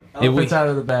Elephant's out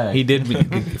of the bag. He did.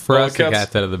 For us, the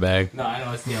cat's out of the bag. No, I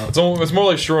know it's the elephant. It's more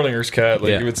like Schrodinger's cat.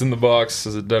 Like if it's in the box,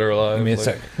 is it dead or alive? Give me a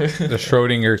sec. The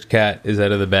Schrodinger's cat is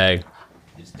out of the bag.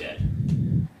 It's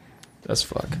dead. That's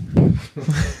fuck.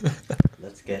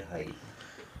 Let's get height.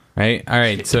 Right. All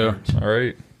right. So, all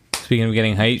right. Speaking of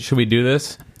getting height, should we do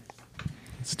this?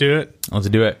 Let's do it. Let's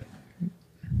do it.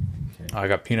 Okay. Oh, I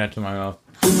got peanuts in my mouth.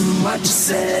 What you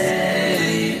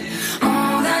say?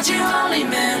 That you only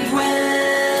meant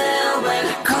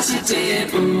well, cause you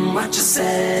did. What you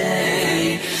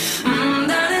say?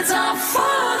 That it's all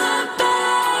for the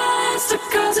best,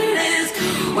 cause it is.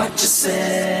 What you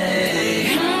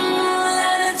say?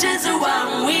 That it's just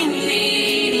what we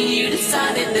need. You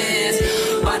decided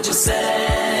this. What you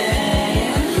say?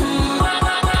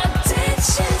 What did you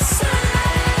say?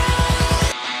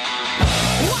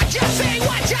 What you say?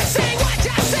 What you say? What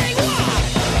you say? What?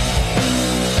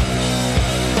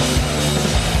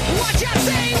 What you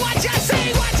say? What you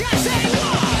say? What you say?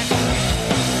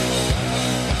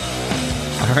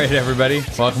 What? All right, everybody.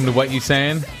 Welcome to What You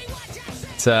Saying.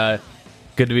 It's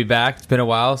good to be back. It's been a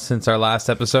while since our last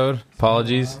episode.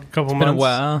 Apologies. Couple It's months. been a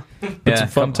while. Some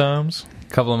fun times.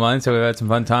 Couple of months. So we've had some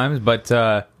fun times, but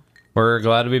we're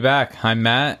glad to be back. I'm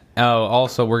Matt. Oh,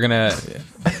 also we're gonna.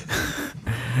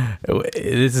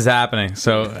 This is happening.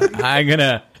 So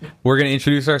we're gonna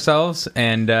introduce ourselves,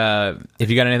 and if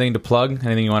you got anything to plug,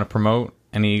 anything you want to promote,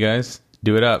 any of you guys,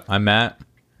 do it up. I'm Matt.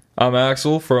 I'm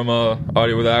Axel from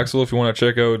Audio with Axel. If you want to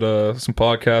check out some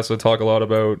podcasts, I talk a lot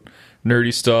about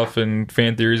nerdy stuff and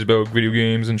fan theories about video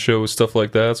games and shows, stuff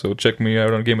like that. So check me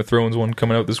out on Game of Thrones one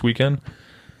coming out this weekend.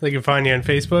 They can find you on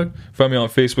Facebook. Find me on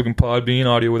Facebook and Podbean,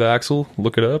 Audio with Axel.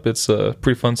 Look it up. It's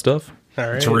pretty fun stuff. All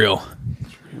right. It's real.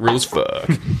 Real as fuck.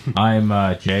 I'm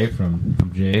Jay from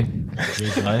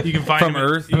Jay's Life. You can find From him,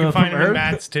 Earth? You can From find him in Earth?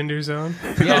 Matt's Tinder zone.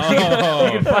 You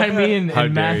can find me in How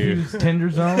dare you. Matthew's Tinder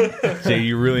Zone. Jay,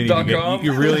 you really need to .com.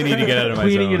 you really need to get out of my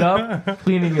Cleaning zone.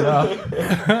 it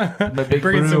up. My big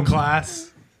Bringing some broom.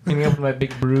 class. Cleaning up with my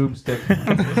big broomstick.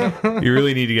 You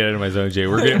really need to get out of my zone, Jay.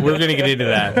 We're gonna get into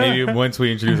that. Maybe once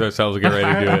we introduce ourselves, we'll get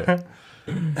ready to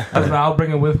do it. I'll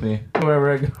bring it with me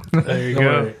wherever I go. There you Don't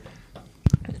go. worry.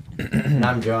 And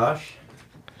I'm Josh.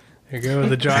 There you go.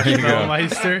 The Josh There you go.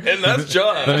 Bellmeister. And that's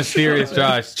Josh. The mysterious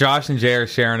Josh. Josh and Jay are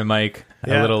sharing a mic.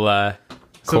 Yeah. A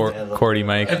little Cordy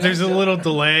mic. If there's a little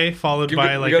delay followed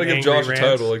by like you gotta an give angry Josh a rant,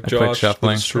 title, like A quick Josh the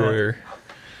shuffling. Destroyer.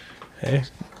 hey,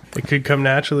 it could come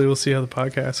naturally. We'll see how the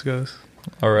podcast goes.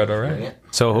 All right. Bring it.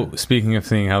 So speaking of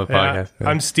seeing how the Yeah, podcast goes.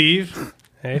 I'm Steve.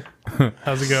 Hey,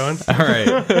 how's it going? All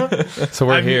right. So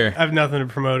we're here. I have nothing to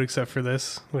promote except for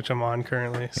this, which I'm on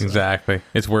currently. So. Exactly.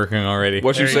 It's working already.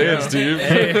 What you There you saying, go. Steve?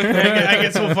 I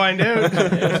guess we'll find out.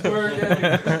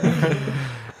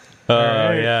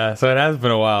 right. Yeah. So it has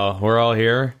been a while. We're all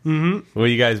here. Mm-hmm. What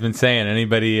you guys been saying?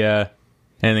 Anybody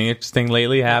anything interesting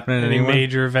lately happening? Any Anyone?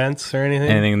 major events or anything?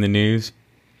 Anything in the news?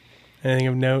 Anything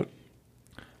of note?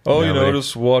 Oh, No, but-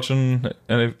 just watching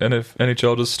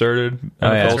NHL just started.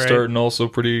 Oh, yeah. NFL That's right. starting also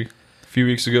pretty few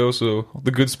weeks ago, so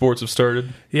the good sports have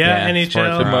started, Yeah, Yeah, sports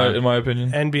NHL, are- in my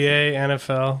opinion. NBA,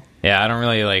 NFL. Yeah, I don't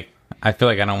really I feel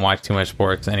like I don't watch too much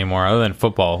sports anymore, other than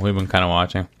football. We've been kind of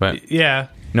watching, but Yeah.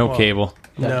 no Well, cable.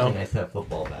 Definitely No. nice to have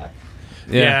football back.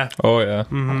 Yeah. Oh yeah.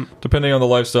 Mm-hmm. Depending on the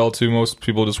lifestyle too, most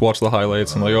people just watch the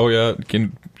highlights and like, oh yeah,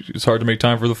 it's hard to make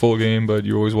time for the full game, but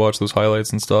you always watch those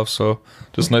highlights and stuff. So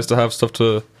just nice to have stuff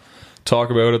to talk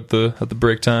about at the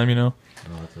break time, you know.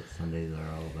 Oh, that's what Sundays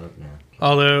are all about now.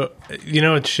 Although, you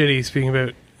know, it's shitty. Speaking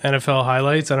about NFL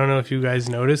highlights, I don't know if you guys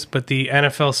noticed, but the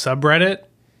NFL subreddit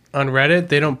on Reddit,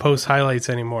 they don't post highlights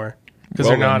anymore because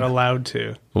Well they're not then. allowed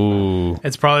to. Ooh.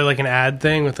 It's probably like an ad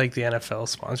thing with like the NFL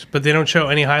sponsor, but they don't show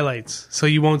any highlights, so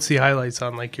you won't see highlights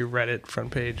on like your Reddit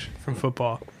front page from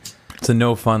football, It's a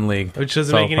no fun league. which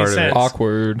doesn't It's all make any part of it. sense.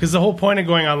 Awkward. Because the whole point of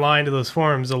going online to those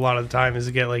forums a lot of the time is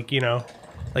to get like, you know,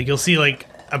 like you'll see like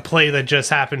a play that just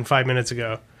happened 5 minutes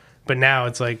ago, but now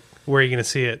it's like, where are you going to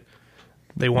see it?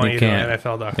 They want You you can't. to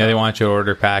NFL.com. Yeah, they want you to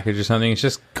order a package or something. It's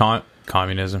just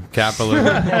communism,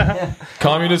 capitalism.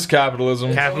 Communist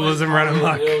capitalism. Capitalism run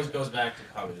amok. It always goes back to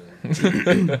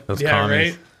communism. Those Yeah,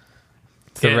 commies. right?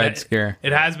 It's the Yeah, Red Scare.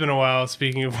 It has been a while,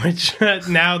 speaking of which.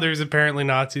 Now there's apparently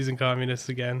Nazis and communists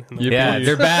again. Yeah,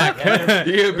 they're back. Back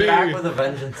Yeah, with a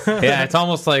vengeance. Yeah, it's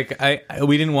almost like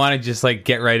we didn't want to just like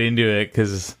get right into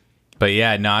it but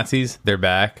yeah, Nazis, they're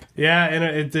back. Yeah,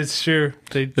 and it's true.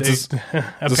 They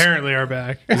apparently are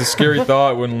back. It's a scary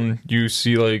thought when you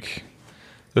see like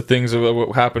the things of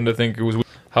what happened. I think it was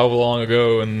how long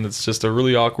ago, and it's just a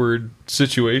really awkward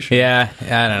situation. Yeah, I don't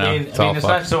know. I mean, it's all it's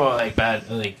fucked. not so like bad.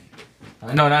 Like,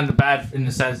 no, not the bad in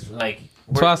the sense like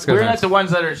Swastika. We're not the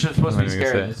ones that are just supposed to be What am I gonna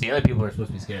scared. say? It's the other people are supposed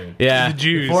to be scared. Yeah. The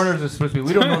Jews. The foreigners are supposed to be.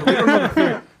 We don't know the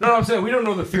fear. No, I'm saying we don't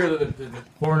know the fear that the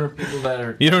foreigner people that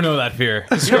are. You don't know that fear.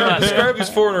 You don't know that fear. Describe these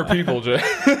foreigner people, Jay.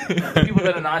 The people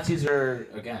that the Nazis are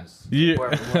against. Yeah.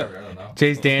 Whatever, I don't know.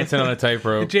 Jay's dancing on a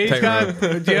tightrope. Jay's got.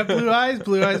 tightrope. Do you have blue eyes?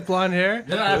 Blue eyes, blonde hair.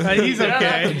 They're not after me. He's They're not okay.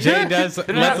 after me. Jay does They're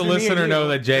not let after the me listener and know you.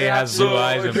 that Jay They're has after- blue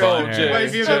eyes and go, blonde Jay. hair. Why,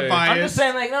 if you have a Jay. bias? I'm just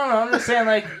saying, like, no. I'm just saying,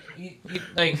 like,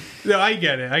 like. No, I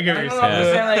get it. I get what I you're don't know,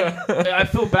 saying. I'm just saying, like, I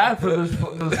feel bad for those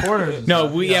foreigners. and No,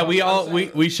 stuff, we you yeah know? we all I'm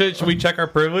saying- we should we check our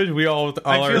privilege? We all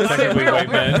are feel technically we're white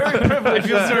men. very privileged. I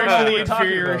feel sorry That's for the what we're talking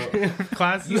inferior about.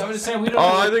 classes. I'm just saying we don't. Oh,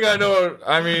 know I think I know.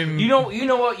 I mean, You know what? You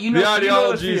know. the You know the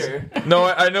ideologies. fear. No,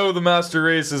 I know the master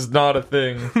race is not a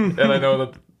thing, and I know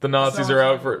that the Nazis are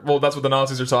out for. Well, that's what the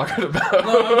Nazis are talking about. No,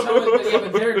 I'm talking about, yeah,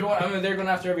 but they're going. I mean, they're going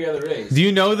after every other race. Do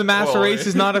you know the master Well, race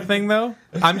is not a thing though?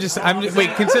 I'm just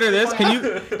wait, consider this.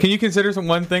 Can you consider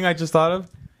one thing I just thought of?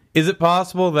 Is it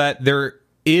possible that there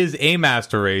is a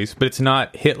master race, but it's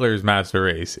not Hitler's master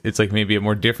race? It's like maybe a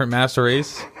more different master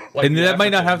race. Like And the that might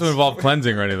not have to Africans. involve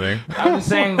cleansing or anything. I'm just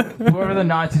saying whoever the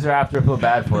Nazis are after, I feel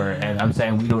bad for it, and I'm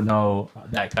saying we don't know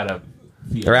that kind of.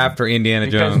 Fear. They're after Indiana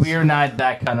because Jones. we're not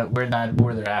that kind of. We're not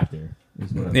where they're after.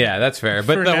 is what I'm- Yeah, that's fair.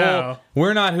 But For the now. whole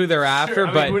we're not who they're after, Sure,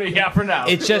 I but mean, yeah, for now.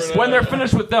 it's just when they're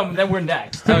finished with them, then we're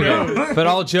next. okay. But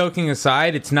all joking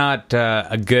aside, it's not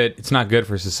it's not good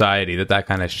for society that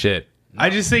kind of shit. I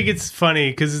just think it's funny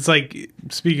because it's like,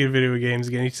 speaking of video games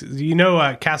again, you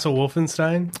know Castle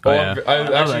Wolfenstein? Oh, yeah. I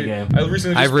love actually, that game. I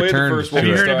recently I've just played the returned first to one. it.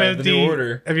 Have you heard Wolfenstein, about the New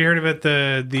Order. Have you heard about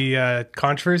the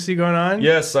controversy going on?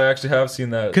 Yes, I actually have seen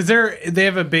that. Because they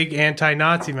have a big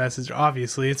anti-Nazi message.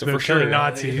 Obviously, it's about For sure. killing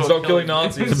Nazis. It's about killing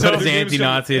Nazis. It's about as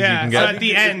anti-Nazi as you Yeah, can so get. at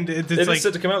the end, it's It's like,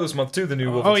 set to come out this month too. The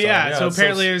new Wolfenstein. oh yeah. So it's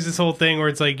apparently, there's this whole thing where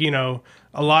it's like,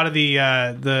 a lot of the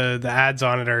ads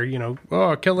on it are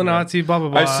oh, kill the Nazi, blah blah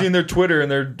blah. I've seen their Twitter and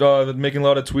they're making a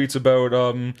lot of tweets about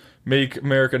make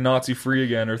America Nazi free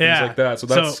again or things Yeah. like that. So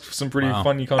that's some pretty Wow.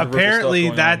 funny controversial Apparently, stuff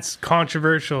going that's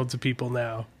controversial to people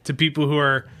now. To people who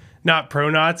are not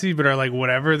pro-Nazi but are like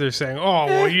whatever. They're saying, oh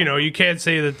well, you can't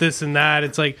say that this and that.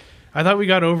 It's like, I thought we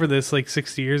got over this like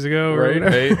 60 years ago on. or Right?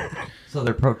 whatever. Hey, So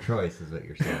they're pro-choice, is what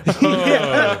you're saying.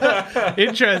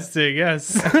 Interesting,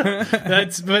 yes.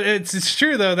 But it's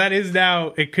true though. That is now,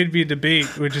 it could be a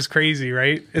debate, which is crazy,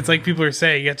 right? It's like people are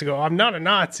saying you have to go, I'm not a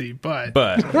Nazi, but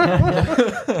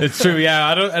It's true. Yeah,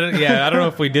 I don't know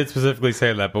if we did specifically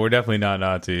say that, but we're definitely not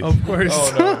Nazis. of course.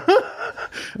 oh no.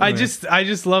 I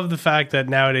just love the fact that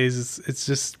nowadays it's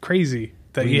just crazy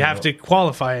that you have to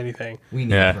qualify anything. We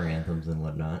kneel Yeah. for anthems and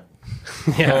whatnot.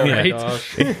 Yeah, Oh my right.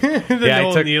 gosh. The Yeah, I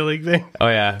whole took- kneeling thing. Oh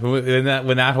yeah,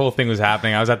 when that whole thing was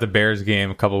happening, I was at the Bears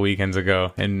game a couple weekends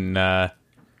ago, and Oh,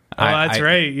 that's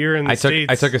right. You're in the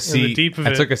States. I took a in the seat. deep of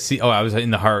I it. took a seat. Oh, I was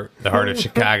in the heart of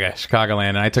Chicagoland,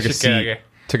 and I took a Chicago. seat.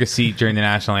 Took a seat during the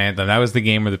national anthem. That was the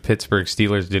game where the Pittsburgh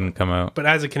Steelers didn't come out. But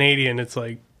as a Canadian, it's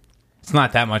like, It's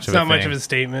not that much it's of a not thing. much of a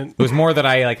statement. It was more that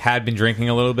I had been drinking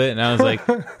a little bit, and I was like,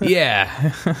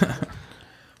 yeah.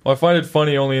 Well, I find it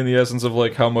funny only in the essence of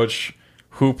how much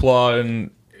hoopla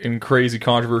and crazy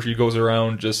controversy goes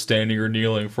around just standing or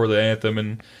kneeling for the anthem,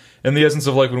 and in the essence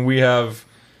of when we have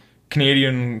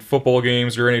Canadian football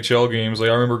games or NHL games. I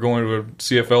remember going to a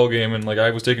CFL game and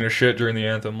I was taking a shit during the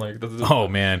anthem. Oh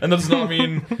man, and that does not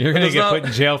mean you're gonna that does get not- put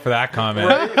in jail for that comment.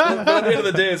 Right? But at the end of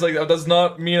the day, it's that does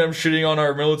not mean I'm shitting on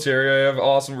our military. I have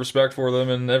awesome respect for them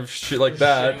and have shit like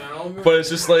that. But it's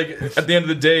just at the end of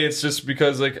the day, it's just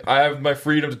because I have my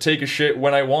freedom to take a shit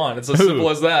when I want. It's as simple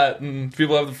as that. And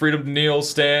people have the freedom to kneel,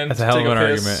 stand, That's a hell take of an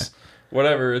piss, argument.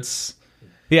 whatever. It's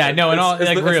Yeah, no, and all it's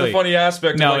the really. funny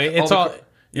aspect. No, of, it's the- all.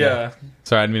 Yeah.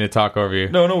 Sorry, I didn't mean to talk over you.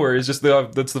 No worries. Just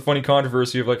that's the funny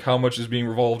controversy of how much is being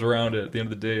revolved around it. At the end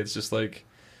of the day, it's just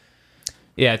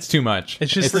Yeah, it's too much.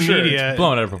 It's just for the sure. media. It's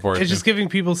blown out of proportion. It's just giving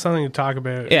people something to talk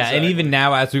about. Yeah, and even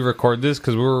now as we record this,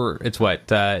 because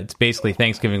it's basically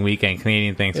Thanksgiving weekend,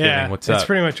 Canadian Thanksgiving. Yeah, What's it's up?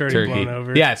 pretty much already Turkey. blown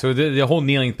over. Yeah, so the whole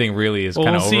kneeling thing really is Well,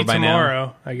 kind we'll of see over by now.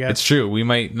 tomorrow, I guess. It's true. We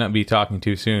might not be talking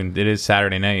too soon. It is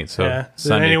Saturday night, so Yeah. Did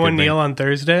Sunday anyone could be- kneel on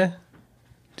Thursday?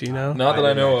 Do you know? not that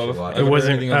I know of. It I It haven't heard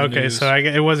wasn't anything on the okay. news. So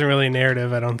it wasn't really a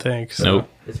narrative, I don't think. So. Nope.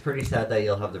 It's pretty sad that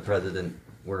you'll have the president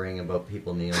worrying about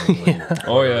people kneeling when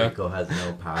Oh, yeah. Rico has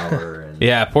no power. And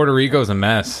Yeah, Puerto Rico's a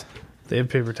mess. They have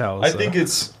paper towels. I so. think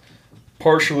it's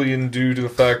partially due to the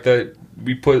fact that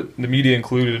we put the media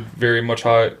included very much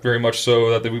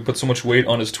so that we put so much weight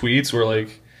on his tweets.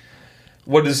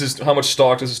 Where how much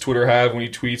stock does his Twitter have when he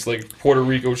tweets Puerto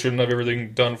Rico shouldn't have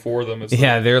everything done for them? It's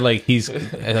Yeah, they're he's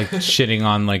shitting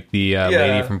on the Yeah.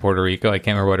 lady from Puerto Rico. I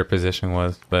can't remember what her position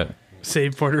was, but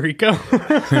Save Puerto Rico.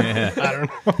 I don't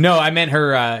know. No, I meant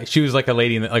her. She was like a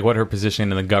lady, like what her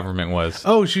position in the government was.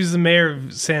 Oh, she's the mayor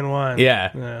of San Juan.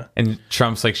 Yeah. And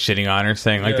Trump's like shitting on her,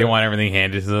 saying like they Yeah. want everything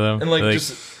handed to them. And, like, They're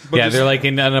just- but yeah, just- they're like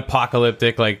in an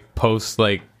apocalyptic, like post,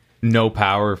 like no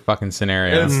power fucking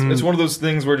scenario. And it's one of those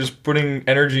things where just putting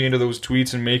energy into those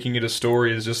tweets and making it a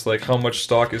story is just like how much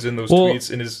stock is in those Well-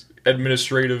 tweets in his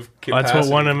administrative Well, capacity. that's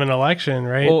what won him an election,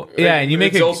 right? Well, yeah, and you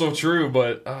make it's a, also true,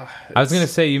 but I was gonna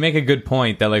say you make a good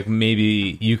point that like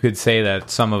maybe you could say that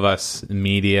some of us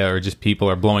media or just people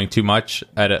are blowing too much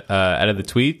out of the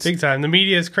tweets. Big time. The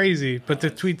media is crazy, but the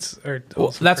tweets are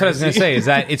also That's what I was gonna crazy. say. Is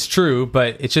that it's true,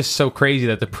 but it's just so crazy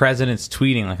that the president's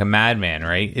tweeting like a madman,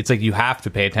 right? It's like you have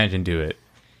to pay attention to it.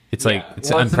 It's like it's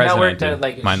the network unprecedented. that,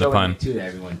 like, is Mind the showing pun. it to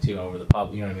everyone too over the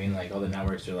pub. You know what I mean? Like all the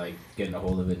networks are like getting a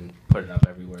hold of it and putting it up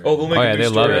everywhere. they'll make Oh, a yeah, new they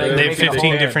love story. it. They They have can,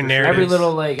 15 for different sure. narratives.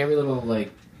 every little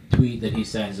like tweet that he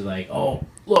sends is like, oh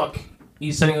look,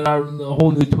 he's sending out a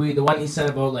whole new tweet. The one he sent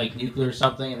about like nuclear or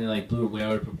something, and they like blew it way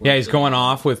out of proportion. Yeah, he's going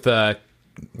off with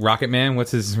Rocket Man.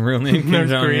 What's his real name? Kim North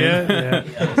Jong-un. Korea. Yeah. Yeah,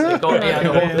 it's like, oh, yeah,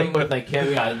 the whole thing with like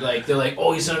Kim, yeah, like they're like,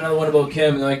 oh, he sent another one about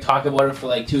Kim, and they like talk about it for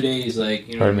like 2 days, like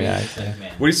you know. Pardon what I me, mean? It's like,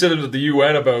 man. What he said at the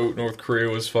UN about North Korea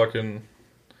was fucking.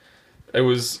 It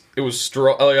was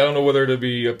strong. Like, I don't know whether to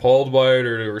be appalled by it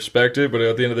or to respect it, but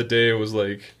at the end of the day, it was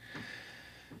like,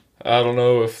 I don't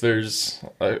know if there's.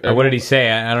 What did he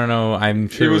say? I don't know. I'm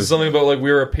It sure was something about like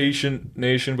we're a patient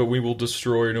nation, but we will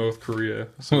destroy North Korea.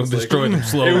 So We'll it's like- destroy them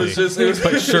slowly. It was just, it was,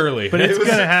 but surely. But it's It was-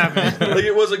 gonna happen. like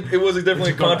it was a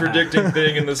definitely gonna contradicting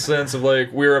thing in the sense of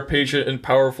like we're a patient and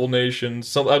powerful nation.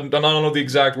 So I don't know the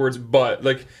exact words, but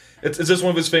like it's just one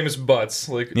of his famous buts.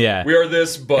 Like Yeah. we are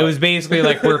this, but It was basically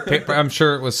like I'm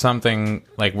sure it was something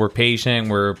like we're patient,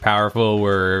 we're powerful,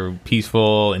 we're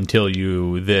peaceful until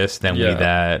you this, then we Yeah.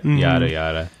 that, yada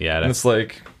yada yada. and it's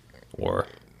like War.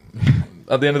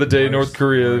 at the end of the day, Worst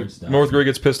stuff. North Korea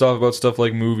gets pissed off about stuff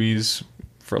like movies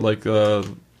for like what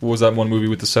was that one movie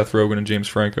with the Seth Rogen and James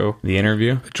Franco? The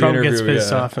interview. Trump gets interview,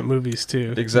 pissed yeah. off at movies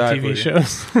too. Exactly. TV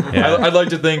shows. Yeah. I'd like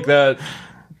to think that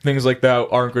things like that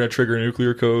aren't going to trigger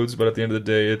nuclear codes, but at the end of the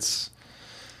day, it's.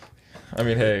 I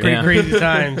mean, hey, Pretty Yeah. crazy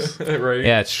times. right?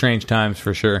 Yeah, it's strange times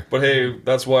for sure. But hey,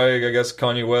 that's why I guess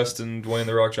Kanye West and Dwayne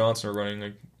the Rock Johnson are running.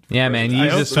 Like, Yeah, man, I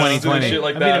use hope this so. 2020. Shit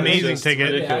like That'd be an that is amazing just ticket.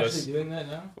 Are they ridiculous. actually doing that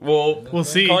now? Well, We'll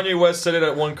see. Kanye West said it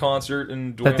at one concert,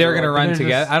 and Dwayne That they're The gonna Rock- run They're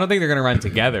together. just- I don't think they're gonna run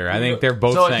together. I think they're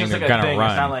both So it's saying just they're like a gonna thing.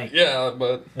 run. It's not like Yeah,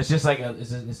 but it's just like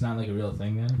it's not like a real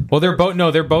thing then. Well, they're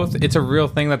both. It's a real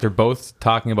thing that they're both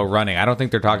talking about running. I don't think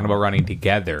they're talking about running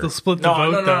together. They'll split the No,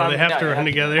 vote no, no, though. no, They have yeah, to yeah. run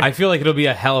together. I feel like it'll be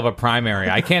a hell of a primary.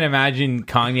 I can't imagine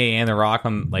Kanye and The Rock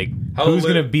on like How who's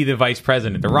lit- going to be the vice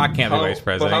president. The Rock can't be How- vice but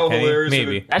president. how Can he? hilarious would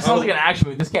Maybe. it- That sounds like an action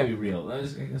movie. This can't be real.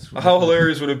 how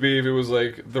hilarious would it be if it was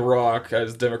like The Rock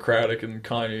as Democratic and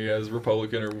Kanye as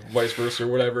Republican, or vice versa, or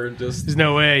whatever, and just. There's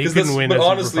no way he 'Cause couldn't that's- win but as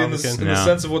honestly, a in the Republican. No.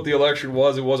 sense of what the election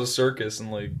was, it was a circus,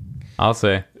 and like. I'll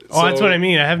say. Oh, that's so what I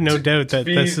mean. I have no doubt that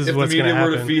feed- this is if what's the going to media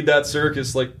were to happen. feed that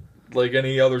circus like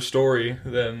any other story,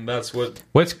 then that's what.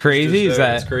 What's crazy is it's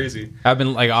that crazy. I've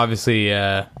been like obviously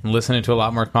listening to a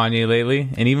lot more Kanye lately,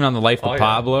 and even on the Life of Oh, yeah.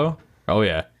 Pablo. Oh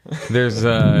yeah, there's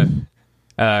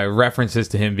references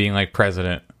to him being like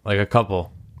president, like a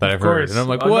couple that I've heard, course. and I'm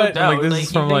like, Oh, no what? doubt. I'm like, this Like, is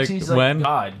he from thinks like he's, when?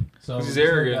 God. So He's there's no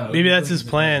arrogant. doubt. Maybe that's his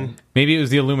plan. Maybe it was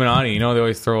the Illuminati. You know, they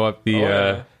always throw up the. Oh,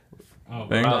 yeah. Oh,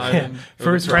 Thing. well, Yeah.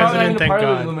 First Probably not president, even thank part of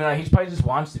the God. Illuminati. He probably just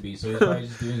wants to be, so he's probably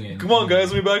just doing it. Come on,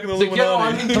 guys, let me back in the It's like, yo,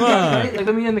 I'm Illuminati. into you guys, right? Like,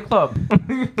 let me in the club.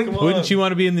 Come on. Wouldn't you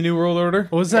want to be in the New World Order?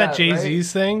 Wasn't that Yeah,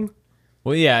 Jay-Z's thing?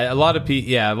 Well, yeah, a lot of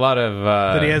a lot of.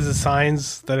 That he has the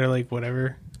signs that are like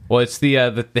whatever. Well, it's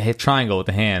the triangle with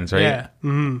the hands, right? Yeah.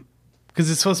 Because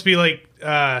it's supposed to be like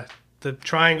the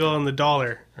triangle and the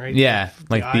dollar, right? Yeah,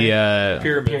 like the eye.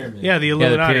 Pyramid. Yeah, the yeah,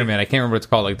 Illuminati. the pyramid. I can't remember what it's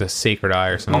called, like the sacred eye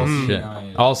or some shit.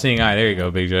 Eye. All-seeing eye. There you go,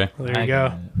 Big J. Well, there you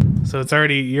go. So it's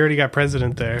you already got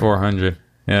president there 400.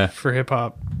 Yeah, for hip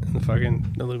hop and the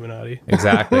fucking Illuminati.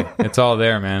 exactly. It's all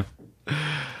there, man.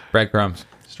 Breadcrumbs.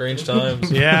 Strange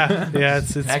times. Yeah,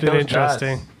 it's That been goes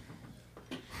interesting.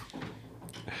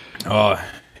 Oh,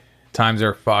 times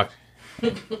are fucked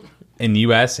in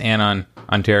U.S. and on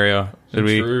Ontario. Did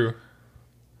we? True.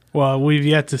 Well, we've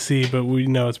yet to see, but we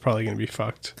know it's probably going to be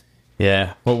fucked.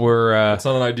 Yeah. What we're It's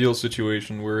not an ideal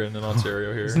situation we're in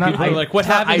Ontario here. It's not people are like, what it's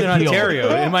not happened in ideal. Ontario?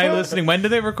 Am I listening? When did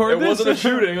they record It this? wasn't a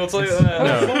shooting, I'll tell you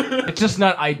that. It's just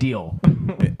not ideal.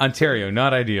 Ontario,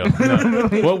 not ideal. No.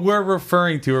 What we're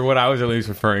referring to, or what I was at least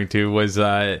referring to, was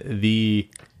the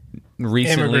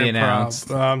recently Immigrant announced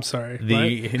prob. Oh, I'm sorry.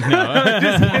 the no,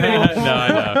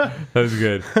 no, that was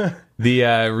good.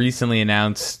 The recently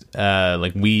announced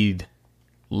like weed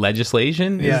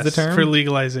legislation Yes, is the term for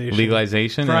legalization.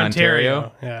 legalization For in Ontario.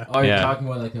 Ontario. Yeah. Oh, you're Yeah. talking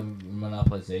about like the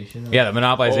monopolization? Yeah, the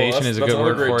monopolization that's- is a that's good another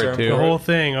word great for term it for too. The whole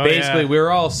thing. Oh, Basically, yeah. we were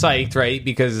all psyched, right?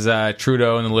 Because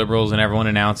Trudeau and the Liberals and everyone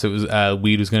announced it was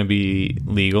weed was going to be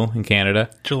legal in Canada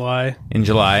July. in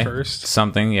July 1st.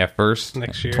 something. Yeah, first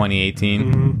Next year.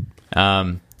 2018.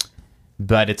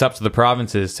 But it's up to the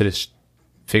provinces to just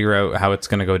figure out how it's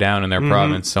going to go down in their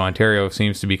province. So Ontario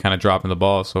seems to be kind of dropping the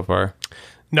ball so far.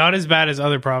 Not as bad as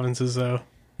other provinces, though.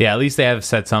 Yeah, at least they have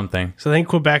said something. So I think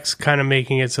Quebec's kind of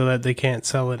making it so that they can't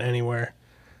sell it anywhere.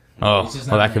 Oh, It's just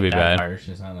well, not, that could like, be bad. Harsh.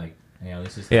 It's not like,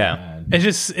 it's just Yeah. bad.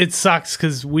 It sucks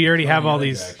because we already have all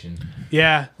these.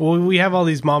 Yeah, well, we have all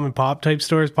these mom and pop type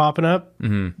stores popping up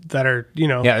that are,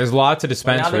 Yeah, there's lots of But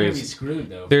now they're gonna be dispensaries. screwed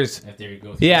though. There's- if they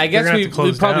go through Yeah, I guess gonna we have to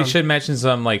close probably down. should mention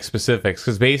some like specifics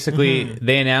because basically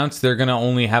they announced they're going to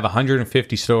only have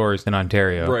 150 stores in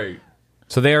Ontario. Right.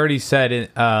 So they already said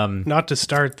it. not to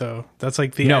start though. That's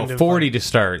like the No, end of 40 like, to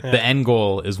start. The end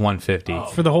goal is 150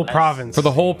 for the whole province. for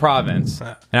the whole province.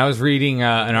 And I was reading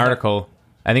an article.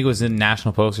 I think it was in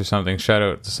National Post or something. Shout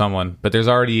out to someone. But there's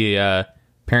already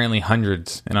apparently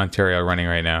hundreds in Ontario running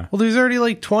right now. Well, there's already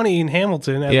like 20 in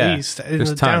Hamilton at Yeah, least in there's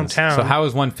the tons. downtown. So how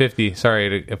is 150?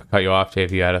 Sorry if I cut you off, Jay,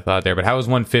 if you had a thought there. But how is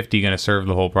 150 going to serve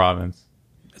the whole province?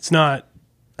 It's not.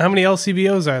 How many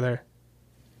LCBOs are there?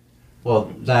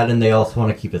 Well, that and they also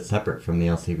want to keep it separate from the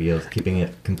LCBOs, keeping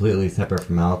it completely separate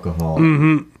from alcohol.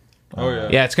 Oh yeah.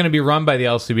 Yeah, it's going to be run by the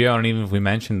LCBO, and even if we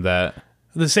mentioned that.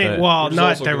 The same. But- Well, Which is not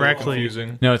also a little directly.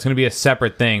 confusing. No, it's going to be a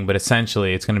separate thing, but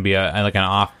essentially it's going to be like an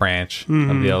off branch of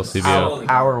the LCBO.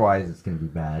 Hour-wise, it's going to be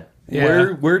bad.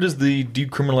 Yeah. Where does the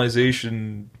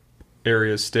decriminalization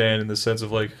area stand in the sense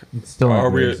of like It's still Are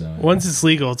in we- gray zone. Once it's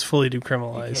legal, it's fully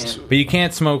decriminalized. But you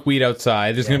can't smoke weed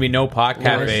outside. There's going to be no pot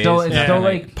cafes. It's still Yeah.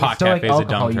 like pot it's still like cafe is a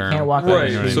alcohol. dumb You term. can't walk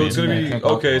right? down the So street it's going to and be drink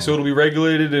okay. alcohol. So it'll be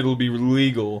regulated. It'll be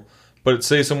legal. But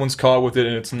say someone's caught with it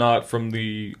and it's not from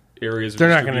the areas of They're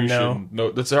not gonna distribution.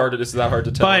 No, that's hard. It's that hard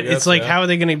to tell. But I guess, it's like, yeah. how are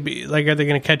they going to be? Like, are they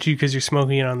going to catch you because you're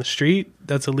smoking it on the street?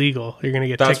 That's illegal. You're going to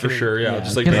get That's for ticketed. sure. Yeah,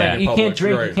 just like Because drinking like, in you public. can't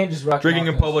drink. Right. You can't just rock Drinking in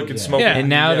off on the public street, and yeah. smoking. Yeah. And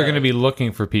now they're Yeah. going to be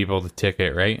looking for people to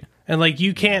ticket, right? And like,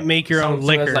 you can't make your own Some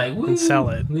liquor guy's like, "Woo, and sell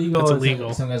it. legal," That's and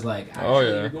illegal. Some guy's like, Oh, "Actually,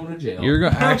 yeah. you're going to jail." You're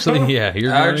actually, yeah,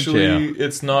 you're going to jail. Actually,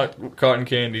 it's not cotton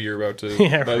candy you're about to.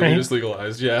 Yeah, that right. we just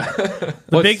legalized. Yeah. The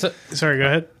What's big, the- sorry, go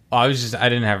ahead. I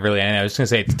didn't have really anything. I was just going to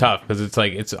say it's tough because it's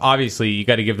like, it's obviously, you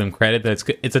got to give them credit that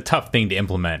it's a tough thing to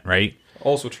implement, right?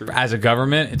 also true. As a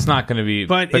government, it's not going to be,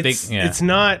 But it's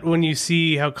not when you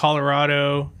see how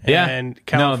Colorado Yeah. and No,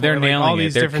 California, they're like, nailing all it.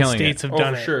 these They're different killing states it. have Oh,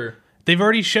 done for it. sure. They've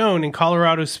already shown in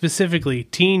Colorado specifically,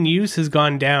 teen use has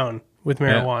gone down with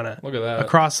marijuana. Look at that.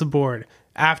 Across the board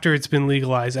after it's been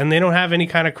legalized. And they don't have any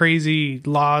kind of crazy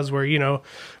laws where,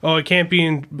 it can't be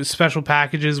in special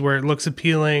packages where it looks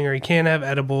appealing, or you can't have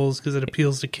edibles because it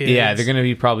appeals to kids. Yeah, they're going to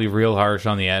be probably real harsh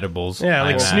on the edibles. Yeah, I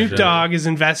like imagine. Snoop Dogg is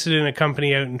invested in a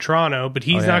company out in Toronto, but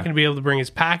he's Oh, yeah. not going to be able to bring his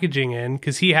packaging in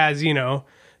because he has,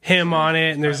 him on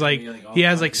it, and there's like he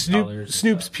has like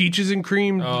Snoop's peaches and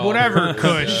cream, whatever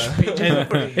Kush,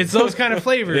 and it's those kind of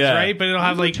flavors, Yeah. right? But it'll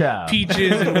have like Chow.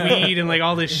 peaches and weed and like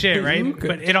all this shit, right?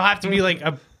 But it'll have to be like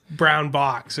a brown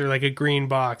box or like a green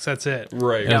box. That's it.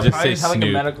 Right. Yeah. Yeah, just probably say just have like a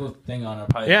Snoop. medical thing on it.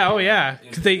 Probably. Yeah, oh yeah,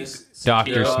 because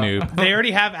Dr. Yeah. Snoop. they already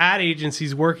have ad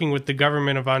agencies working with the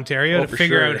government of Ontario Oh, to for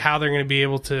figure sure. out how they're going to be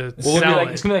able to It's sell gonna be like,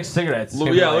 it. it's gonna be like cigarettes. It's Look,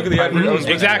 gonna be yeah, like look at the advertisements.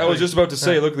 Exactly. I was just about to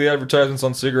say, look at the advertisements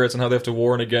on cigarettes and how they have to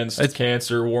warn against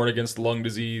cancer, warn against lung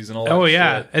disease, and all that. Oh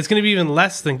yeah, shit. it's going to be even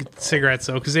less than cigarettes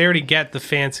though, because they already get the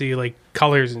fancy like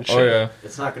colors and shit. Oh yeah.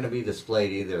 It's not going to be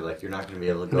displayed either. Like, you're not going to be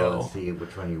able to go No. and see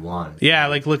which one you want. Yeah,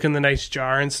 like look in the nice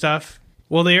jar and stuff.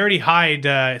 Well, they already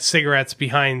hide cigarettes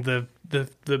behind the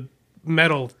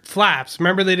metal flaps.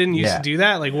 Remember, they didn't used Yeah. to do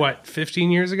that. Like what, 15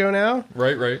 years ago now?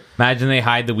 Right. Right. Imagine they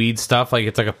hide the weed stuff like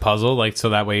it's like a puzzle, like so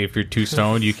that way if you're too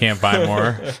stoned, you can't buy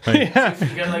more. Like,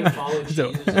 You gotta like follow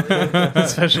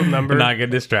Jesus. Special number. not get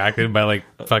distracted by like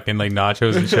fucking like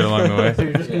nachos and shit along the So way.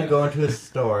 you're just going to go into a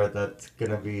store that's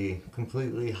going to be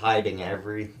completely hiding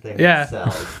everything Yeah. it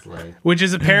sells. Like, Which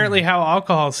is apparently how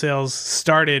alcohol sales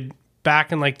started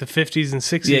back in like the 50s and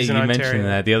 60s Yeah, in you Ontario. mentioned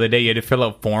that the other day. You had to fill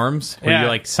out forms where Yeah. you're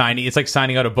like signing. It's like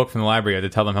signing out a book from the library. You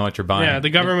had to tell them how much you're buying. Yeah, the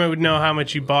government would know how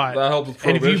much you bought. That helped with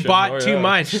And if you prohibition. bought Oh, too yeah.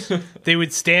 much, they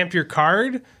would stamp your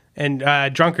card and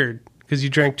drunkard because you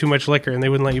drank too much liquor and they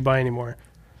wouldn't let you buy anymore.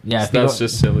 Yeah, if you That's go-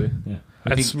 just silly.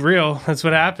 That's real. That's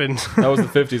what happened. That was the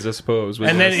 50s, I suppose.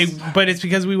 And then, but it's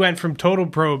because we went from total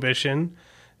prohibition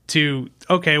to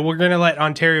okay, we're going to let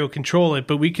Ontario control it,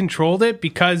 but we controlled it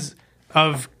because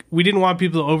of we didn't want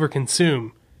people to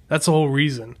overconsume. That's the whole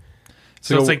reason.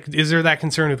 So it's like, is there that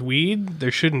concern with weed?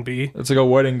 There shouldn't be. It's like a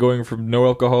wedding going from no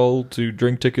alcohol to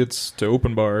drink tickets to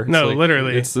open bar. It's No, like,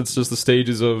 literally. It's just the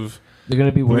stages of. They're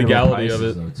gonna be worried about legality of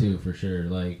prices it. though too, for sure.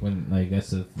 Like when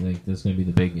that's gonna be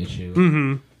the big issue.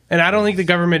 Mm-hmm. And I don't think the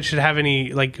government should have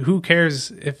any, like, who cares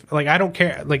if, like, I don't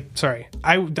care, like, sorry.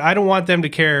 I don't want them to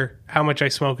care how much I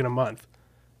smoke in a month.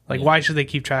 Like, why should they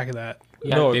keep track of that?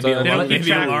 Yeah, No, They'd it's be, not- They don't they'd keep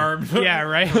be track. alarmed. Yeah,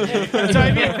 right. That's what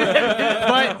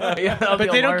I mean.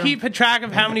 But they don't keep a track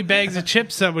of how many bags of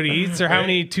chips somebody eats or how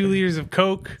many 2 liters of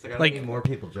Coke. It's like, I don't Like, need more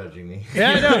people judging me.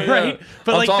 yeah, I know, right?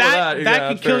 But On like top of that that,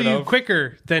 could yeah, kill fair you enough.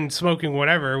 quicker than smoking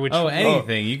whatever. Which Oh,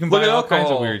 anything. You can Look buy at all kinds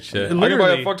of alcohol. weird shit. I can buy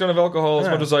Literally. a fuck ton of alcohol as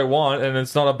Yeah. much as I want, and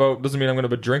it's not about. Doesn't mean I'm going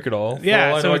to drink it all. For Yeah,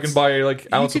 all I so know, I it's- can buy like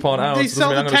ounce you could- upon ounce. They Doesn't sell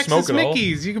mean the I'm going to Texas smoke it all.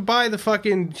 Mickeys. You can buy the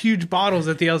fucking huge bottles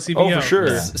at the LCBO. Oh, for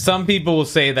sure. Some people will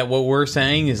say that what we're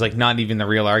saying is like not even the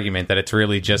real argument, that it's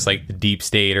really just like the deep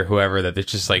state or whoever, that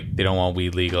it's just like they don't want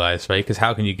weed legalized, right? Because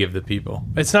how can you give the people?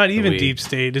 It's not even weed. deep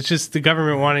state. It's just the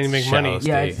government wanting to make money.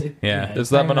 Shallow Yeah, state. yeah, It's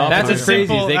that not even monopoly. That's what's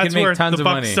crazy. Is they That's can make where tons the of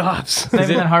buck money. stops. It's not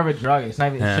even that Harvard drug. It's not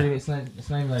even. Yeah. It's not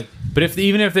even like. But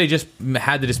even if they just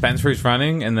had the dispensaries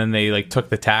running and then they like took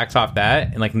the tax off that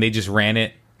and like they just ran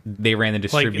it, they ran the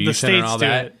distribution and states all do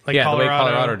that. it, like yeah, the way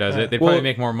Colorado. Colorado does Yeah. it, they'd Well, probably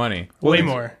make more money. Way it's-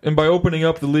 more. And by opening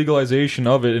up the legalization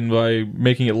of it and by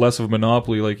making it less of a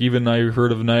monopoly, like even I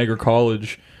heard of Niagara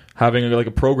College having like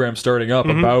a program starting up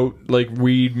about like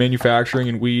weed manufacturing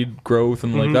and weed growth,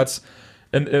 and like that's.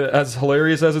 And as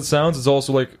hilarious as it sounds, it's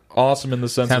also like awesome in the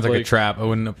sense Sounds of like a trap. I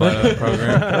wouldn't apply to that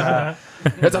program.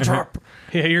 It's a trap.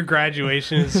 Yeah, your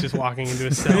graduation is just walking into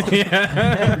a cell.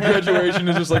 Graduation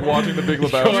is just like watching the Big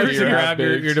Of course, Lebowski. you or grab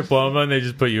your Half-Baked. diploma and they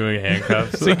just put you in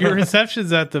handcuffs. It's like your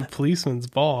reception's at the policeman's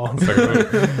ball.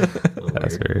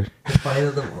 That's weird. It's funny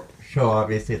that the show,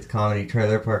 obviously, it's comedy.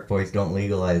 Trailer Park Boys don't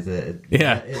legalize it.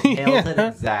 Yeah. It nails it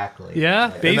exactly. Yeah,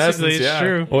 Like, basically, essence, it's yeah.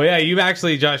 true. Well, yeah, you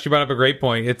actually, Josh, you brought up a great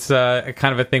point. It's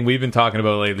kind of a thing we've been talking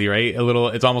about lately, right?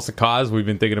 It's almost a cause we've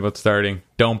been thinking about starting.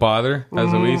 Don't bother,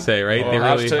 that's what we say, right? They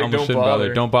really hashtag almost don't shouldn't bother.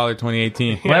 bother. Don't bother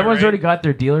 2018. Well, everyone's right. already got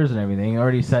their dealers and everything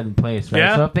already set in place, right?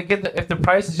 Yeah. So if they get if the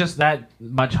price is just that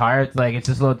much higher, it's like it's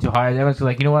just a little too high. Everyone's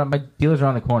like, you know what, my dealers are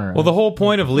on the corner. Well, the whole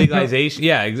point of legalization,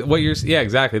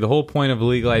 exactly. The whole point of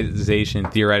legalization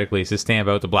theoretically is to stamp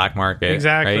out the black market,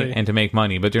 Exactly. right? And to make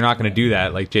money. But they're not going to do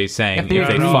that, like Jay's saying, if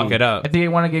they no. fuck it up. if they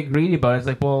want to get greedy about it, it's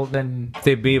like, well, then If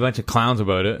they'd be a bunch of clowns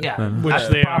about it. yeah, then- Which that's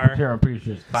they the proper are. term, I'm pretty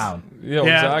sure it's clown. Yeah,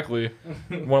 Yeah. exactly.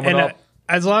 One And monop-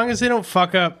 as long as they don't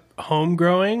fuck up home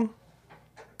growing,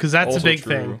 because that's a Also big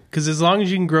true. thing. Because as long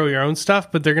as you can grow your own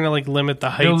stuff, but they're gonna like limit the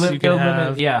heights you can They'll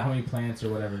have. limit, how many plants or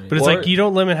whatever. It is. But it's Well, like you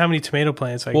don't limit how many tomato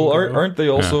plants. I Well, can aren't, grow. aren't they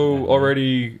also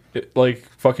already like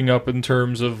fucking up in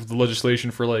terms of the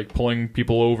legislation for like pulling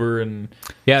people over and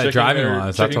Yeah, the checking driving their-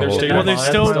 laws. That's checking a their whole state thing. Well, there's That's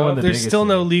still one of the there's biggest still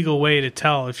no things. legal way to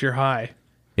tell if you're high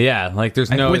Yeah, like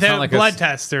there's no. it's without not like blood a,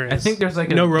 tests. There is. I think there's like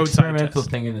no an roadside experimental test.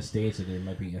 thing in the States that there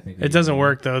might be. I think It doesn't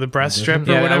work though. The breast strip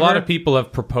or Yeah, whatever. a lot of people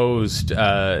have proposed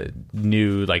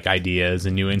new like ideas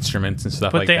and new instruments and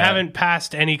stuff but like they that. haven't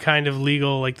passed any kind of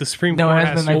legal, like the Supreme No, it Court has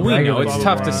has been, to. like, Well, we know regular it's blah,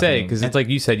 tough blah, to blah say thing. because it's like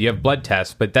you said, you have blood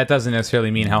tests, but that doesn't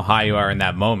necessarily mean how high you are in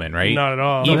that moment, right? Not at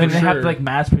all. Even Even they have sure. to like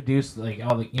mass produce like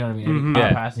all the, you know what I mean? Every Yeah.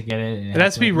 cop has to get it. And It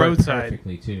has to be work roadside.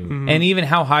 perfectly too. And even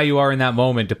how high you are in that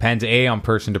moment depends on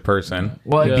person to person.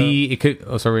 Well, Yeah. B, it could.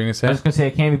 Oh, sorry, what were you I gonna was say? gonna say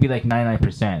it can't even be like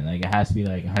 99%. Like it has to be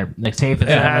like 100. Like say if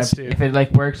it's It like, has to. if it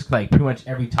like works like pretty much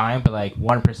every time, but like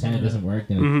 1% it doesn't work,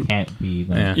 then it can't be.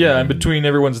 Like, Yeah. Yeah, and between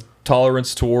everyone's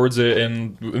tolerance towards it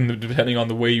and depending on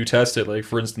the way you test it, like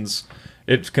for instance,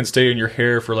 it can stay in your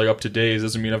hair for like up to days.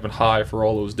 Doesn't mean I've been high for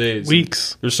all those days.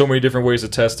 Weeks. There's so many different ways to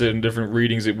test it and different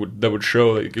readings that would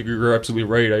show. Like, you're absolutely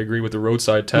right. I agree with the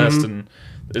roadside test and.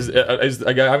 I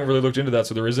haven't really looked into that,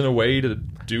 so there isn't a way to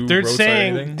do. They're roadside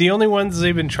saying anything? the only ones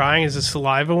they've been trying is the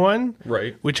saliva one,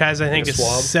 right. which has I think a a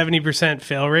swab? 70%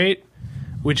 fail rate,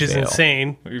 which is Fail.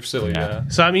 insane. You're silly, yeah.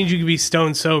 So that means you could be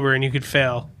stone sober and you could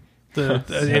fail. And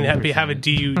have a I'll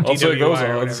take those DWI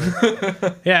or odds.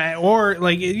 whatever. Yeah, or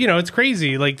like it's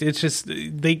crazy. Like it's just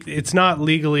it's not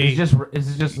legally.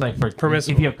 It's just like for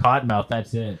Permissible. if you have cottonmouth,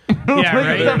 that's it. Yeah,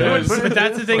 right. There it is. But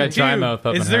that's the thing Got dry too. mouth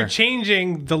up Is in they're her.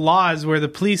 changing the laws where the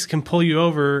police can pull you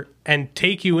over and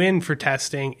take you in for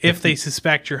testing if they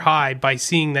suspect you're high by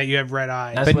seeing that you have red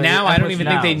eyes. That's But what- now that's I don't what even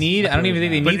now. think they need. That's I don't what even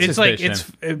think now. they But need it's like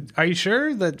suspicion. it's. Are you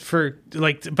sure that for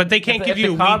like? But they can't give if you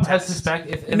the a cop weed has test. suspect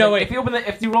if No, like, wait. if you open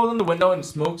if you roll in the window and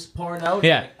smoke's pouring out,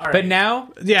 Yeah, like, all but right. now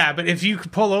Yeah, but if you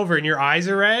could pull over and your eyes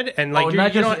are red and like Oh, you're,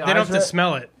 not you just don't, the they don't eyes have to red?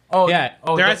 smell it. Oh Yeah.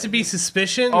 Oh, there that- has to be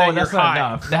suspicion Oh, that you're that's not high.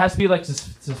 enough. There has to be like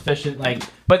sufficient, like,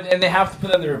 and they have to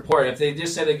put on the report. If they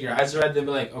just say like your eyes are red, they'll be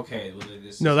like, okay, well,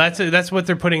 this. No, that's what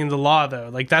they're putting in the law, though.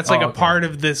 Like that's like a okay. part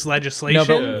of this legislation No,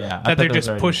 but- Yeah, I that thought they're that was just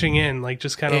already- pushing in, like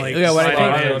just kind of like Yeah, what I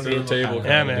sliding think- in. under the table. Yeah,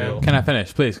 kind of man. deal. Can I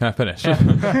finish, please? Can I finish?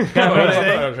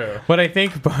 Okay. What I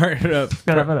think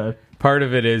part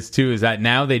of it is too is that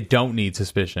now they don't need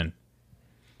suspicion.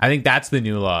 I think that's the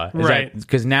new law, Right.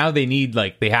 Because now they need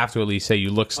they have to at least say you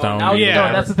look stoned. Now, or yeah. no,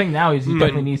 whatever. that's the thing. Now is you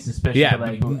definitely need suspicion. Yeah, to,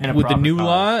 like, but and a with the proper new cause.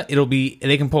 law, it'll be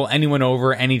they can pull anyone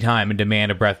over anytime and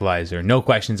demand a breathalyzer, no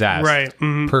questions asked. Right.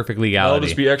 Mhm. Perfect That'll legality.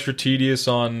 just be extra tedious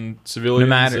on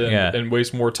civilians and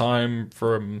waste more time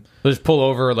from. They'll just pull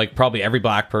over probably every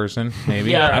black person.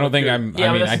 Maybe. Yeah, I don't think I'm. Yeah,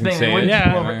 I mean, but I that's can the thing. say They it. wouldn't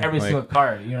Yeah. pull over every Like, single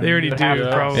car. You know, They already you would do, have to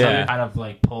have probably. some Yeah. kind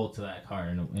of pull to that car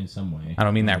in some way. I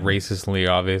don't mean that racistly,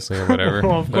 obviously, or whatever.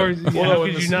 Well, of course. Well, How no,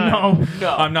 could in you the- not?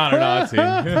 No. I'm not a Nazi.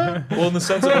 Well, in the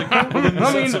sense of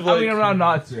I'm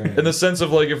not serious. in the sense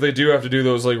of if they do have to do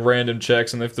those random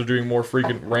checks, and if they're doing more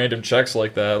frequent random checks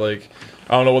like that,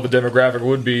 I don't know what the demographic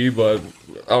would be, but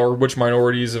or which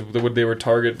minorities would they would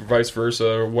target, vice versa,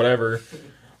 or whatever.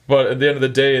 But at the end of the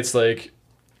day, it's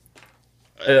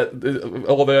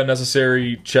all the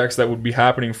unnecessary checks that would be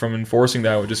happening from enforcing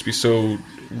that would just be so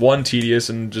one tedious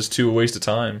and just two a waste of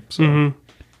time. So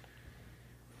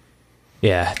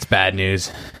Yeah, it's bad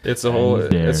news. it's a whole He's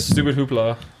there. it's stupid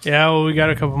hoopla. Yeah, well, we got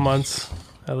a couple months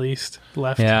at least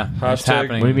left. Yeah, it's Hashtag-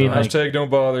 happening. What do you mean, like- Hashtag don't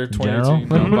bother general? 2018.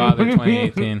 Don't bother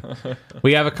 2018.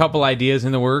 We have a couple ideas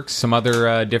in the works, some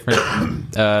other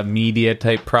different media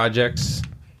type projects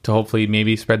to hopefully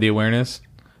maybe spread the awareness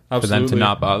for them to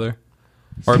not bother.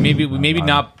 Or maybe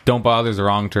not don't bother is the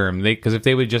wrong term. Because if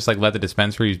they would just let the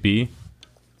dispensaries be,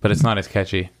 but it's not as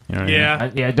catchy. You know what I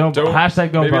mean? Yeah. Don't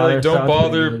hashtag don't maybe bother. don't sounds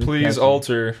bother, pretty please catchy.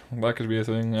 alter. That could be a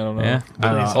thing. I don't know. Yeah. I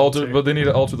don't know. Alter, but they need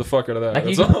to alter the fuck out of that. I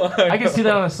That's can, all I can see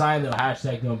that on a sign though.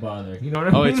 Hashtag don't bother. You know what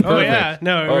I mean? Oh, it's Oh perfect. yeah,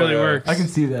 no, it Oh, really yeah. works. I can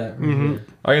see that.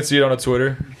 I can see it on a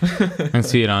Twitter. I can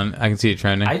see it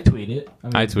trending. I tweet it.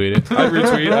 I tweet it. I'd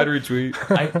retweet.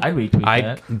 I'd retweet I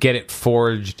that. get it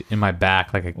forged in my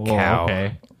back like a Whoa, cow.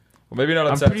 okay. Well, maybe not a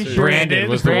I'm tattoo. pretty sure- Branded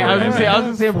was the word. I was gonna say. I I meant.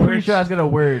 was gonna say. I'm pretty sure I was gonna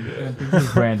word. I think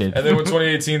it's branded. And then when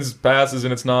 2018 passes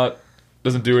and it's not,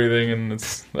 doesn't do anything, and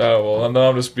it's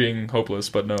I'm just being hopeless.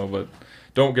 But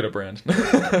don't get a brand.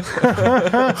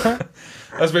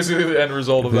 That's basically the end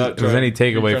result of that. If there's any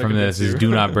takeaway trying to from this, convince is you.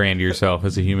 do not brand yourself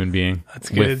as a human being. That's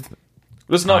good.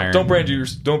 Let's not. iron.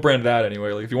 Don't brand that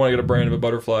anyway. If you want to get a brand of a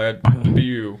butterfly, I'd be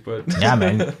you. But Yeah,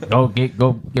 man. Go get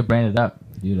branded up.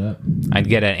 Do it up. I'd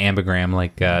get an ambigram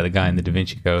like the guy in the Da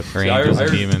Vinci Code for See, angels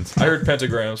and demons. I heard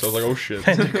pentagram, so I was like, oh shit.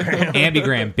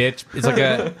 Ambigram, bitch.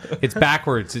 It's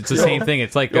backwards. It's the same thing.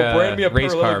 It's like brand me a a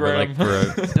race car, but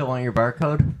parallelogram. for a Still want your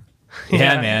barcode?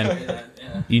 yeah, man.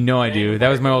 You know I do. That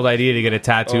was my old idea to get a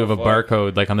tattoo Oh, of a fuck.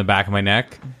 barcode on the back of my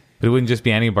neck, but it wouldn't just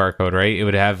be any barcode, right? It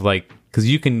would have because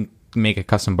you can make a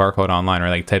custom barcode online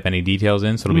or type any details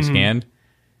in, so it'll be scanned.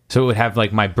 So it would have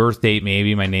my birth date,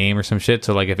 maybe my name or some shit.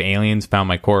 So if aliens found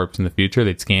my corpse in the future,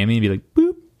 they'd scan me and be like,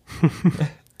 boop.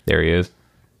 There he is.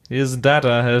 His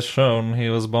data has shown he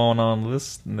was born on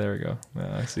this. There we go.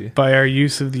 Yeah, I see. By our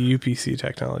use of the UPC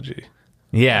technology.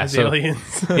 Yeah. As So aliens.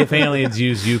 if aliens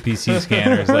use UPC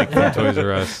scanners from Toys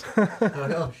R Us,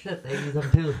 Oh shit, they use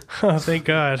them too. Oh, thank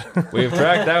God. We've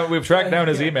tracked down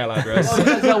his email address. Is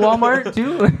that Walmart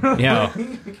too?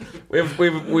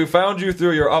 We found you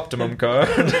through your Optimum card.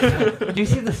 Do you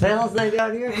see the sales they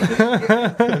got here?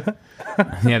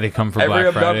 yeah, they come for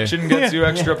Every Black Friday. abduction gets you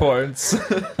extra points.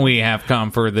 We have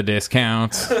come for the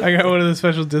discounts. I got one of the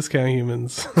special discount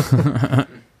humans.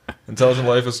 Intelligent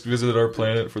Life has visited our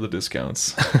planet for the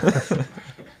discounts.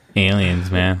 Aliens,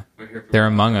 man. They're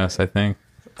among us, I think.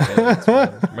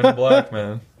 Men in Black,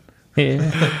 man.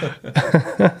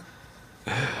 Yeah.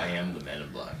 I am the Man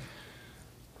in Black.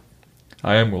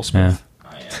 I am Will Smith.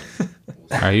 I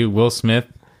am. Are you Will Smith?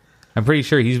 I'm pretty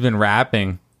sure he's been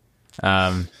rapping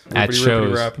at Rippity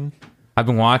shows. rapping. I've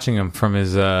been watching him from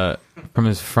his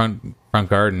front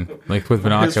garden, with His front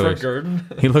binoculars. garden.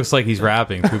 He looks like he's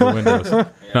rapping through the windows.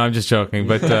 No, I'm just joking,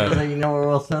 but So you know where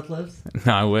Will Smith lives?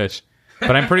 no, I wish.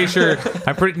 But I'm pretty sure.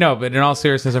 But in all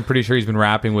seriousness, I'm pretty sure he's been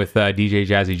rapping with DJ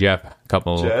Jazzy Jeff a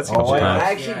couple Jazzy Oh, I times.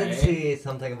 actually did see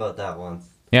something about that once.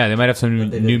 Yeah, they might have some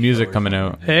They new did music show or coming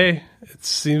something. out. Hey, it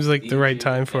seems like the right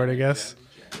time for it, I guess.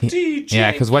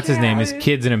 Yeah, because what's his name? His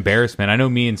kid's an embarrassment. I know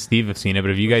me and Steve have seen it, but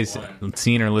have you guys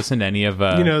seen or listened to any of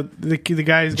the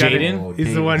guy who's got Jaden?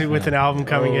 he's the one who with an album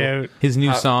coming out. his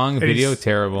new song video? he's-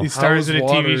 Terrible. He stars in a How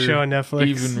is TV water show on Netflix.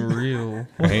 Even real.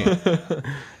 Right?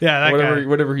 Yeah, that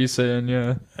Whatever he's saying,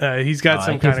 yeah. guy. He's got Oh,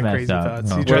 some he gets kind of crazy messed up.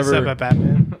 thoughts. Oh. He dressed Whatever- up at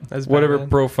Batman. As Whatever Batman.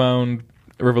 profound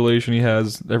revelation he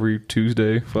has every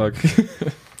Tuesday. Fuck.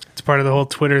 It's part of the whole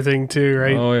Twitter thing too,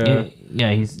 right? Oh yeah.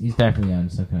 Yeah, he's definitely on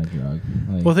some kind of drug.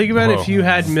 Like, Well, think about Whoa. if you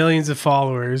had millions of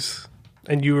followers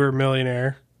and you were a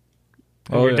millionaire.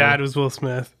 And Oh, your yeah. dad was Will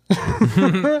Smith.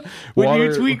 Would Water-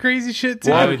 you tweet crazy shit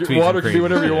too? I Water, would tweet water some can be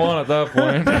whatever you want at that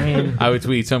point. I mean, I would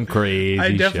tweet some crazy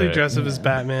I'd definitely shit. dress up as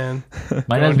Batman.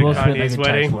 my Going dad's to Will Smith. I Kanye's can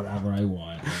wedding. text whatever I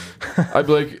want. I'd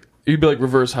be like, you'd be like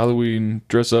reverse Halloween,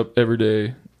 dress up every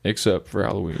day except for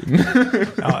Halloween.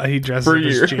 He dresses For up a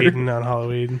as year. Jaden on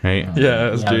Halloween. Right? Yeah,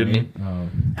 as Jaden. Right? Oh,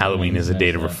 Halloween is a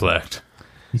day to messed up. reflect.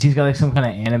 He's got like some kind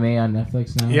of anime on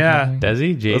Netflix now. or Yeah. something? Does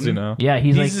he? Does he Jaden? know? Yeah,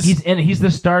 he's He's like he's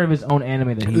the star of his own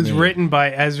anime that he It was made. written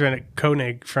by Ezra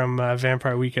Koenig from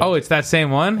Vampire Weekend. Oh, it's that same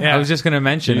one? Yeah. I was just going to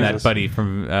mention that Jesus. buddy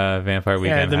from Vampire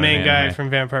Weekend. yeah, the had an main guy anime. from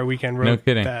Vampire Weekend wrote No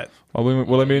kidding. that.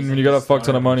 Well, I mean, when you got a fuck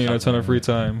ton of money and a ton of free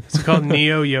time. It's called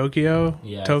Neo Yokio.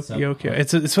 Yeah, Tokyo.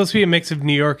 It's supposed to be a mix of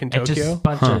New York and It's just a Tokyo.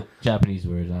 bunch of Japanese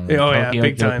words. I don't know. Oh, yeah, Tokyo,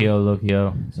 big time.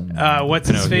 Lokio. something. What's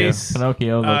his Pinocchio. face?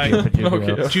 Pinocchio, uh, Lokio, Pinocchio.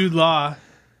 Pinocchio. Jude Law.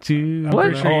 I'm What?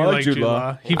 pretty sure Oh, you I like like Jude Jude Law.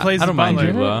 Law. He plays I don't the mind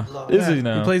butler. Jude Law. Is he He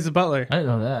now? plays the butler. I didn't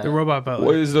know that. The robot butler.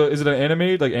 What is it an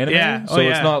anime? Like anime? Yeah. So Oh,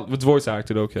 it's yeah. not. It's voice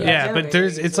acted. Okay. Yeah, but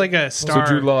it's like a star.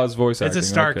 So Jude Law is voice acting. It's a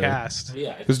star okay. cast.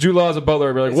 Yeah. Because Jude Law is a butler.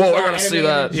 I'd be like, whoa, I gotta see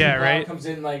that. Yeah, right? Comes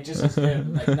in like just as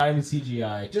him, like not even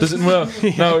CGI. Does it? Well,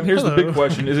 now here's the Hello. big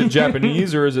question: is it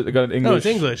Japanese or is it got English? No, it's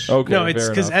English. Okay. No, it's fair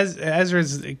because enough.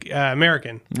 Ezra's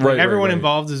American. Right, Everyone right.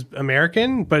 involved is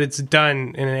American, but it's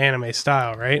done in an anime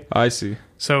style, right? I see.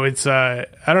 So it's I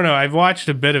don't know. I've watched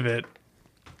a bit of it.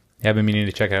 Yeah, I've been meaning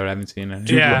to check it out. I haven't seen it.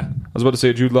 Yeah. I was about to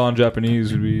say Jude Law in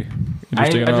Japanese would be I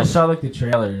interesting enough. just saw like the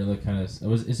trailer. It looked kind of.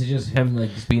 Is it just him like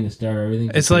just being the star or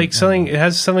everything? It's like something. It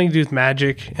has something to do with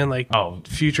magic and like Oh.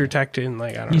 future tech and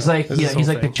like I don't He's know. like There's this he's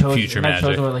whole like the thing. chosen. Future not magic.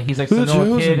 chosen, but, like he's like The some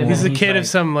little chosen kid. And He's the then kid like, of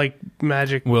some like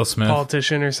magic Will Smith.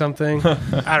 politician or something.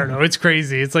 I don't know. It's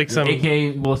crazy. It's like some.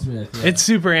 AKA Will Smith. Yeah. It's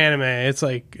super anime. It's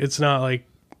like it's not like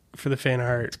for the faint of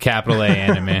heart. Capital A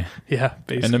anime. Yeah,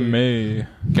 basically. Anime.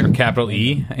 Or capital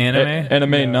E anime?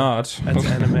 Anime not. That's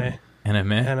anime.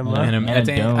 Anime. Anima.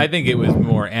 Anadome. I think it was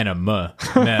more anima.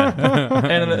 Meh.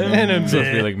 Anime. It's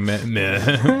supposed to be like meh.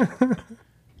 meh.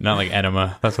 Not like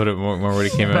enema. That's what it more what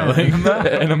it came out like.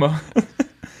 Anima.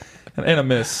 An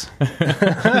animus.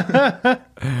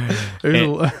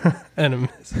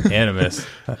 Animus. Animus.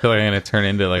 I feel like I'm gonna turn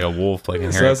into like a wolf like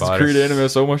in Harry Assassin's Potter. Creed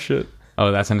animus. Oh my shit.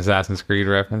 Oh, that's an Assassin's Creed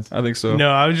reference. I think so.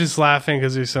 No, I was just laughing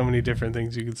because there's so many different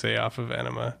things you could say off of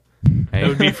anima. Hey. It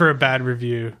would be for a bad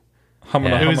review.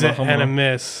 Humana, It was an humana, humana.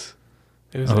 animus.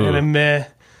 It was Oh. anime.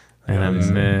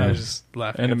 Anime. I was just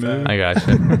laughing Anime. at that. I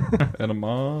gotcha.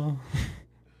 Anima.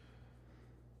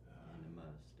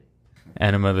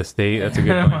 Enema the State. That's a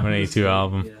good 182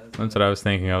 album. That's what I was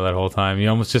thinking of that whole time. You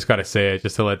almost just got to say it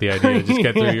just to let the idea just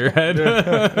get through your head.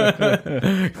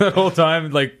 That whole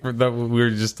time, like we were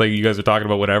just like you guys were talking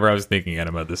about whatever. I was thinking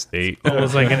Enema the State. It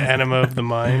was like an enema of the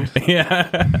mind.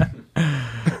 Yeah.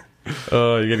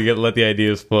 Oh, you gotta let the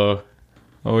ideas flow.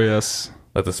 Oh yes.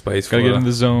 Let the spice flow. Gotta get in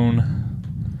the zone.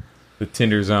 The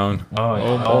Tinder zone.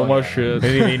 Oh my shit.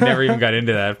 He never even got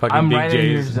into that. Fucking I'm Big right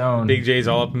in your J's. zone. Big J's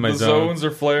all up in my The zone. zones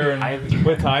are flaring.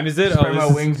 What time is it? Spread this my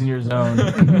is- wings in your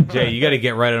zone. Jay, you got to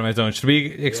get right out of my zone. Should we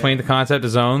explain the concept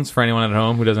of zones for anyone at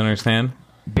home who doesn't understand?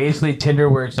 Basically, Tinder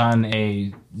works on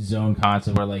a zone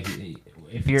concept where like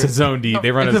if you're It's a zone D. They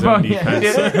run a It's zone about- yeah,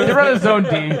 defense. they run a zone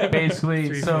D basically.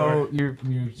 3-4. So you're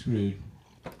screwed.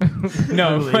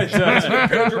 No, but,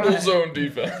 Impenetrable zone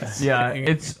defense. Yeah,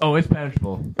 it's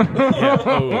penetrable. yeah.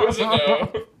 Oh. What is it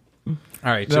now?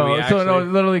 All right, so we actually...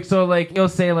 literally, so like you'll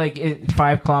say like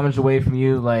 5 kilometers away from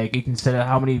you, like you can set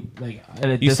how many like at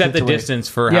a You set the away. distance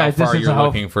for Yeah, how far distance you're of how-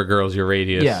 looking for girls, your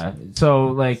radius. Yeah, so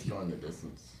like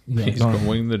yeah, He's going-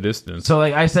 going the distance. so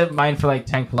like I set mine for like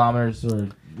 10 kilometers or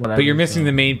whatever. But you're missing so.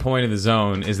 the main point of the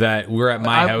zone is that we're at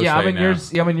my house yeah, right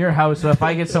I'm in your house. So if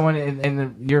I get someone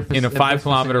in your in a 5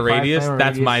 kilometer radius,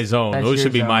 that's my zone. that's Those your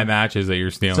should be zone. my matches that you're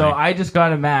stealing. So I just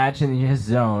got a match in his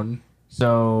zone.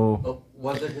 So Oh,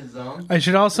 was it his zone? I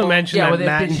should also mention yeah, that well,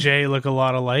 Matt they- and Jay look a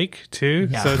lot alike too.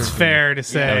 Yeah. So it's fair to no, I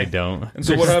say. don't. And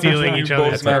so They're what happens stealing when you each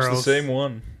other's both match the girls. same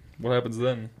one? What happens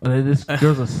then? this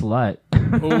girl's a slut.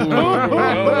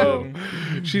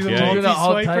 She's a Yeah. multi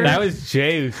All swiper. types. That was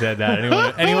Jay who said that.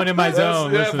 Anyone in my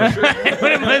zone? Yeah, listen. for sure.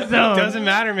 in my zone. Doesn't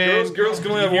matter. matter, man. Girls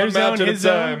can only have Your one match zone, at a his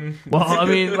zone. time. Well, I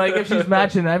mean, like if she's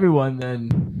matching everyone,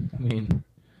 then I mean,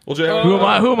 Well, Jay, who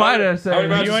am I to say? How many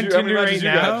matches You on you, how many Tinder matches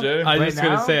right you got, now? Jay? I was just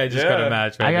gonna now? say I just got Yeah. a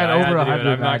match. Right I got now. over had to do it.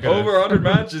 100 I'm not gonna. Over 100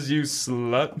 matches, you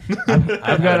slut.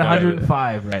 I've got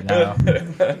 105 right now.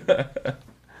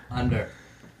 Under.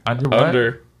 Under what?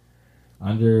 Under.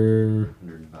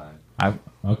 105.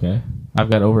 Okay. I've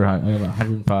got over. I got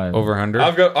 105. Over 100.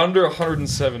 I've got under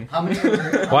 107. How many?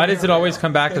 Why does it always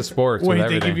come back to sports? Wait, with they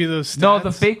everything? give you those stats? No,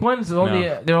 the fake ones.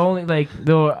 They're only like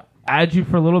they'll add you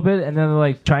for a little bit, and then they'll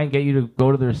like try and get you to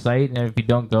go to their site, and if you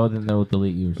don't go, then they'll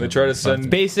delete you. Or They try to send.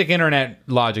 Basic internet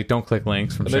logic. Don't click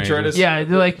links from And they try strangers. to- Yeah,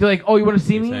 they're like, oh, you want to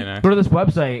see me? Saying that. Go to this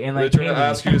website and They like. try to pay me.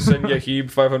 ask you to send Yahib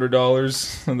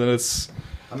 $500, and then it's.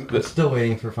 I'm still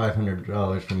waiting for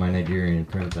 $500 for my Nigerian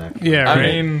prince. Actually. Yeah, I right.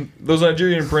 mean, those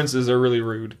Nigerian princes are really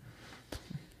rude.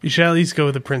 You should at least go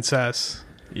with the princess.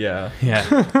 Yeah. Yeah,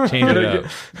 change it up.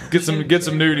 Get some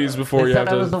nudies before They you have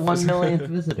said I was to. the 1 millionth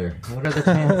visitor. What are the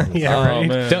chances? Yeah, Oh right.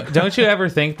 man. Don't you ever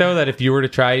think though that if you were to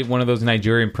try one of those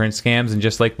Nigerian print scams and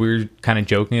just like we were kind of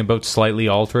joking about, slightly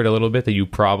alter it a little bit, that you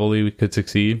probably could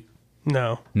succeed?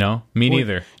 No. No, me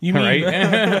neither. You mean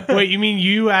right? wait? You mean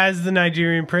you as the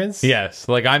Nigerian prince? Yes,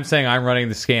 like I'm saying I'm running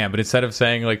the scam, but instead of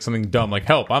saying like something dumb like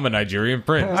 "Help, I'm a Nigerian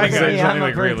prince," I like got say you. something I'm a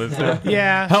like prince. realistic.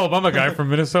 Yeah. Help, I'm a guy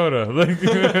from Minnesota. Like,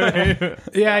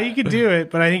 Yeah, you could do it,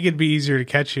 but I think it'd be easier to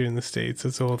catch you in the States.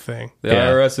 That's the whole thing. The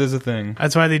Yeah. IRS is a thing.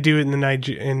 That's why they do it in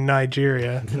in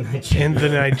Nigeria, in the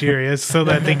Nigeria, so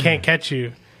that they can't catch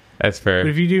you. that's fair. But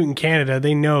if you do it in Canada,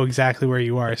 they know exactly where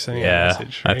you are sending Yeah, a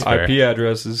message. that's Right? fair. IP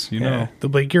addresses, you know.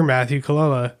 They'll be like, "You're Matthew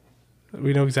Kalala."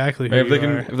 We know exactly who Hey, if you they can,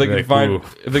 are. if they can Like, find, ooh.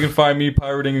 if they can find me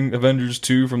pirating Avengers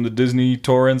 2 from the Disney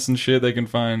torrents and shit, they can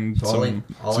find So all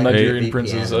I some need is Nigerian VPN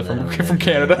princes and from then- from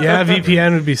Canada. Yeah,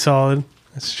 VPN would be solid.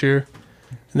 That's true.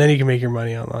 And then you can make your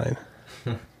money online.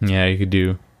 Yeah, you could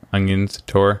do onions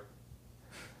tour.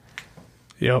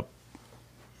 Yep.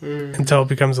 Until it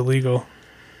becomes illegal.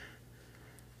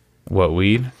 What,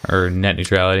 weed or net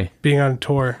neutrality? Being on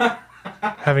tour,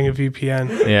 having a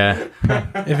VPN. Yeah,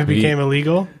 If it became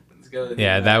illegal,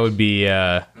 yeah, that would be.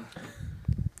 Yeah,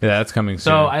 that's coming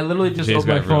soon. So I literally just Jay's opened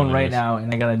my got phone real right news. now,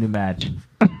 and I got a new match.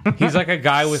 He's like a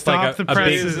guy with Stop like the a big.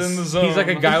 presses. in the zone. He's like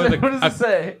a guy with What does a it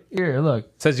say? Here, look.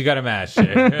 says you got a match. Jay.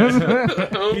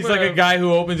 He's like a guy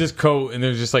who opens his coat and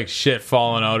there's just like shit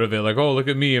falling out of it. Like, oh, look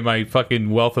at me and my fucking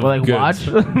wealth of But like, goods.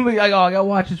 watch. I got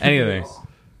watches. For Anything. this.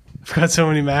 I've got so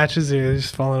many matches here, they're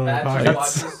just falling in my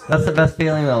pockets. That's the best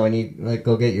feeling though, when you like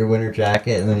go get your winter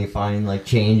jacket and then you find like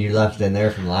change you left in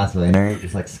there from last winter. You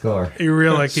just like score. You're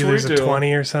real lucky there's a Sweet deal.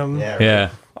 20 or something. Yeah. Right. Yeah.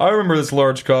 I remember this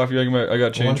large coffee I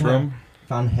got change One time, from.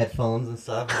 Found headphones and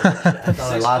stuff. I thought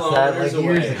I 6 lost that like kilometers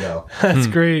years away. ago. That's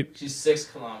great. She's 6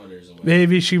 kilometers away.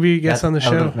 Maybe she be guest That's on the out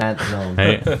show. of that zone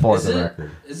Hey. for Is the it?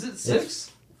 record. Is it 6?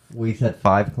 We said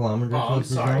 5 kilometers. Oh, I'm was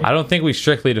the sorry. zone. I don't think we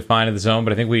strictly defined the zone,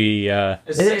 but I think we. Is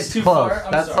It 6 is too close. far?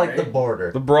 I'm That's sorry. like the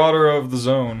border. The broader of the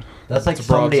zone. That's like it's a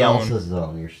broad somebody zone. else's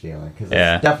zone you're stealing. Because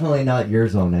Yeah. it's definitely not your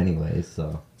zone anyways,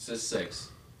 so. It says 6.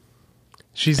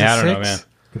 She's Yeah, I a don't know, 6. man.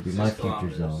 Could be 6 my future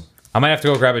kilometers. zone. I might have to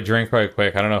go grab a drink really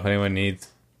quick. I don't know if anyone needs.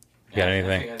 Got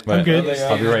anything? But I'm good.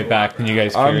 I'll be right back. Can you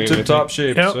guys? I'm carry it tip with top me?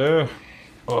 shape, Yep. so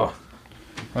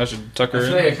I should tuck I her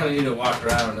feel like I in. kind of need to walk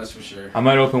around, that's for sure. I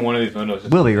might open one of these windows.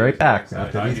 We'll be right back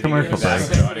after these commercial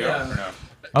breaks. I'll be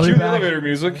Cue the back. elevator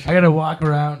music. Uh, I gotta walk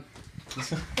around.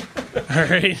 All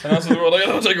right. And that's the world. I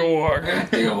gotta take a walk.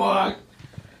 Take a walk.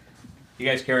 You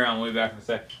guys carry on. We'll be back in a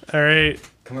sec. All right.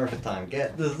 Commercial time.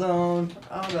 Get the zone.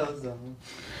 Out of zone.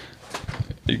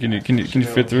 Can you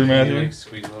fit through, Matthew?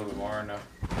 Squeeze a little bit more. No.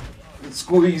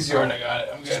 Squeeze your. I got it.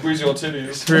 I'm good. Squeeze your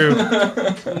titties. Through.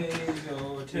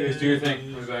 You guys do your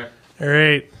thing. We'll be back. All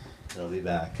right. They'll be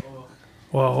back.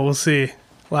 Well, we'll see.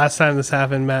 Last time this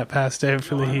happened, Matt passed out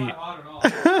from the heat.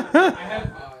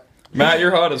 Matt,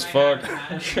 you're hot as fuck.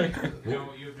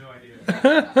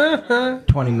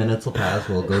 20 minutes will pass.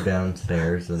 We'll go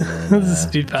downstairs and then This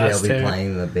dude Jay will passed be out.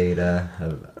 playing the beta.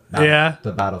 Of Yeah.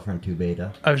 The Battlefront 2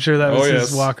 beta. I'm sure that was Oh,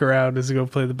 his yes. walk around is to go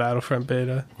play the Battlefront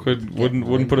beta.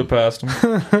 Wouldn't put it past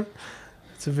him.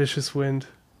 It's a vicious wind.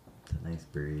 It's a nice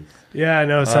breeze. Yeah, I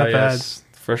know it's not Yes,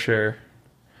 fresh air.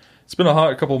 It's been a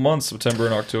hot couple months, September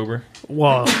and October. bad.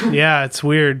 Well, yeah, it's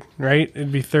weird, right?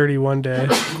 It'd be 30 one day.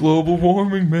 Global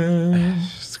warming, man.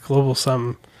 It's global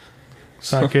something.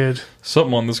 It's not good.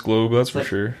 Something on this globe, that's for Like,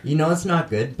 sure. You know it's not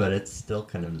good, but it's still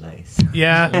kind of nice.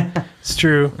 Yeah, it's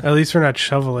true. At least we're not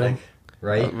shoveling.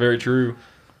 Right? Very true.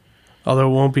 Although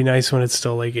it won't be nice when it's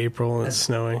still like April and it's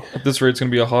snowing. At this rate, it's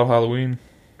gonna be a hot Halloween.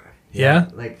 Yeah?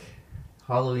 Like,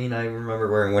 Halloween, I remember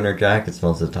wearing winter jackets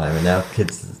most of the time, and now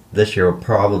kids this year will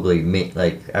probably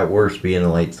at worst be in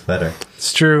a light sweater.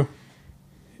 It's true.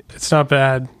 It's not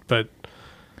bad, but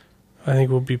I think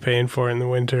we'll be paying for it in the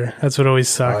winter. That's what always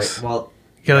sucks. Well,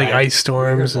 You get like I- ice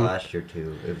storms and last year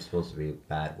too. It was supposed to be a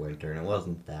bad winter, and it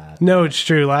wasn't that. no, it's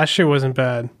true. Last year wasn't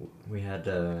bad. We had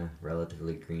a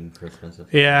relatively green Christmas.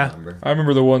 If Yeah. I remember. I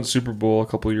remember the one Super Bowl a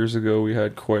couple of years ago. We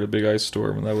had quite a big ice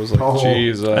storm, and that was like, Oh.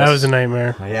 Jesus. That was a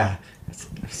nightmare. Oh, yeah,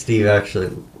 Steve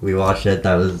actually, we watched it.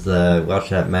 That was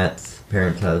watched at Matt's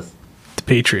parents' house, The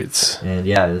Patriots. and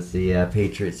yeah, it was the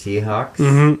Patriots Seahawks.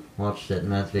 hmm Watched it in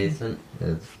Matt's basement.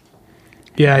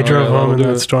 Yeah, I drove yeah, home we'll in do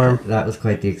that it. storm. That was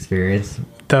quite the experience.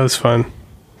 That was fun.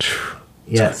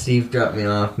 Yeah, Steve dropped me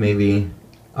off maybe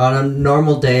on a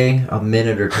normal day, a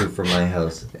minute or two from my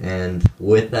house, and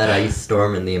with that ice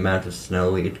storm and the amount of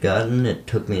snow we'd gotten, it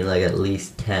took me like at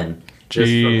least 10.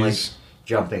 Just from like Jeez.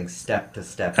 jumping step to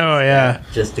step. Oh, yeah.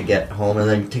 Just to get home, and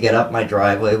then to get up my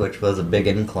driveway, which was a big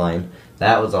incline.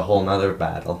 That was a whole nother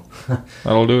battle.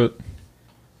 That'll do it.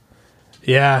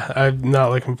 Yeah, I'm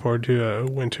not looking forward to a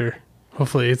winter.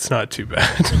 Hopefully, it's not too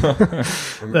bad.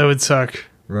 That would suck.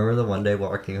 Remember the one day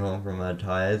walking home from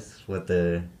Ties with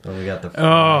when we got the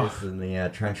Oh. flies and the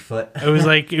trench foot?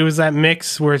 It was that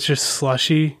mix where it's just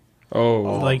slushy, Oh,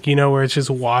 like where it's just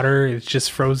water. It's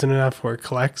just frozen enough where it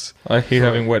collects. I hate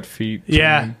having wet feet.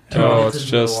 Yeah. Oh, This it's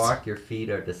is no just. walk. Your feet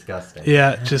are disgusting.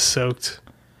 Yeah, just soaked.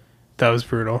 That was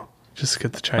brutal. Just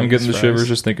get the Chinese. I'm getting the fries. shivers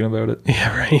just thinking about it.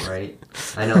 Yeah, right. Right.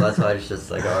 I know. That's why I was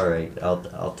just like, all right,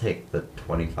 I'll take the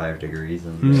 25 degrees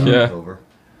in Yeah. October.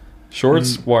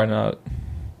 Shorts? Why not?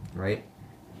 Right.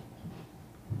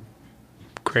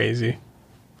 Crazy.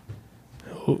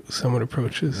 Oh, someone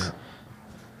approaches.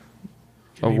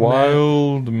 A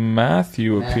wild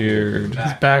Matthew appeared.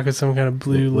 He's back with some kind of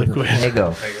blue liquid.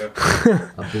 Fago.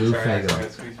 A blue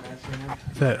Fago.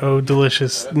 That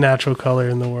delicious natural color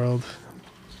in the world.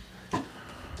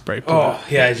 Bright blue. Oh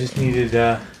yeah, I just needed.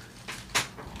 You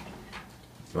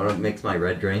want to mix my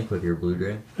red drink with your blue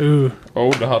drink? Ooh, Oh,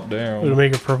 not would it down.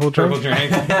 make a purple drink? Purple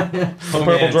drink. Purple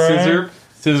Man, drink.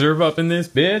 Scissor up in this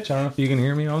bitch. I don't know if you can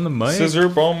hear me on the mic. Scissor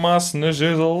on my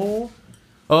snizzle.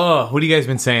 Oh, what have you guys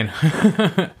been saying?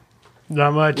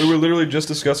 Not much. We were literally just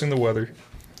discussing the weather.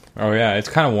 Oh yeah, it's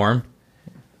kind of warm.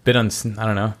 Bit I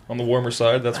don't know. On the warmer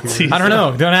side, that's what we I don't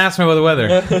know. Don't ask me about the weather.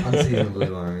 Unseasonably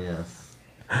warm, yes.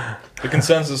 The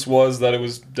consensus was that it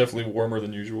was definitely warmer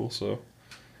than usual, so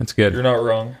That's you're good. not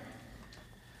wrong.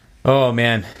 Oh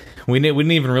man, we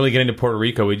didn't even really get into Puerto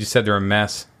Rico. We just said they're a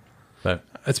mess. But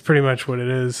That's pretty much what it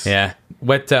is. yeah,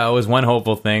 what was one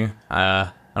hopeful thing?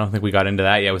 I don't think we got into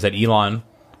that yet. Was that Elon?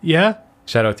 Yeah,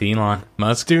 Shout out to Elon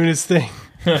Musk. doing his thing.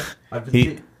 I've been He-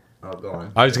 see- Oh, go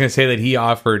on. I was going to say that he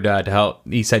offered to help.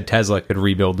 He said Tesla could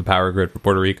rebuild the power grid for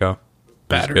Puerto Rico.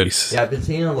 Batteries. Yeah, I've been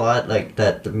seeing a lot like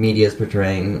that. The media is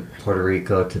portraying Puerto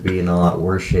Rico to be in a lot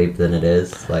worse shape than it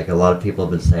is. Like a lot of people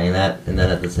have been saying that, and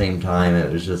then at the same time,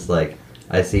 it was just like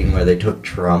I seen where they took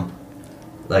Trump,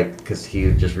 like because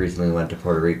he just recently went to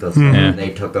Puerto Rico, so Yeah. and they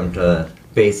took him to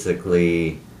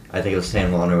basically, I think it was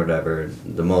San Juan or whatever.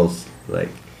 The most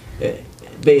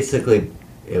basically,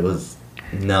 it was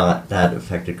not that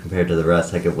affected compared to the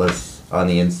rest. Like it was on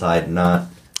the inside, not.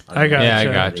 On I the gotcha. Yeah, I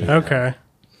outside. gotcha. Okay.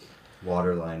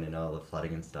 Water line and all the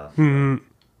flooding and stuff. Hmm.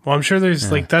 Well, I'm sure there's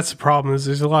that's the problem is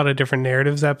there's a lot of different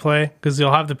narratives at play because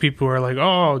you'll have the people who are like,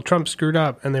 oh, Trump screwed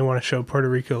up, and they want to show Puerto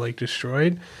Rico like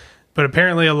destroyed. But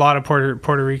apparently, a lot of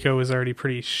Puerto Rico is already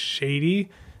pretty shady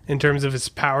in terms of its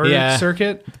power Yeah.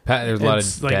 circuit. There's a lot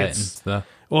It's of like debt and it's- stuff.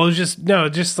 Well, it was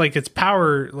just like its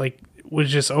power was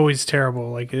just always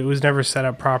terrible. Like it was never set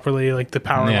up properly. Like the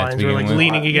power Yeah, to lines were like begin with.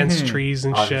 leaning against trees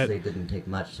and Obviously, shit. it didn't take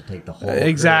much to take the whole.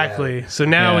 Exactly. So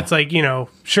now Yeah. it's like,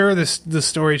 sure, the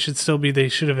story should still be they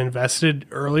should have invested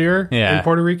earlier Yeah. in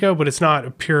Puerto Rico, but it's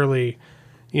not purely,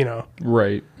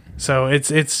 Right. so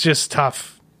it's just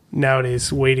tough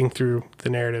nowadays wading through the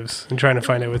narratives and trying to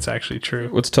find out what's actually true.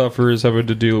 What's tougher is having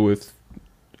to deal with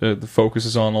the focus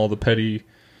is on all the petty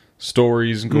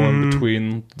stories and going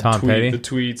between Tom Petty? the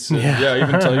tweets. And, Yeah.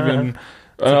 even an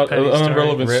petty story.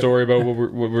 irrelevant Rip. story about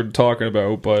what we're talking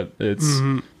about, but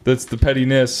that's the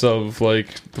pettiness of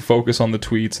like the focus on the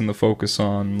tweets and the focus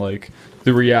on like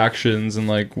the reactions and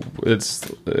like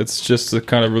it's just a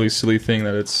kind of really silly thing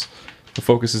that the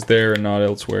focus is there and not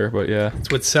elsewhere. But yeah,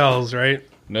 It's what sells, right?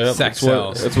 Yep, Sex that's what-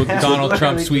 sells. That's what Donald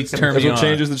Trump tweets turn that's me what on.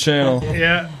 changes the channel.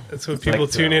 Yeah, that's what people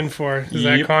tune in for. Is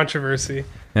that Yep. controversy?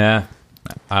 Yeah,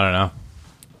 I don't know.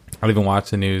 I don't even watch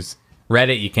the news.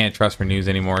 Reddit, you can't trust for news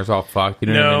anymore. It's all fucked. You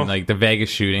don't No. even like the Vegas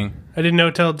shooting. I didn't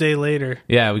know till a day later.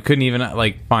 Yeah, we couldn't even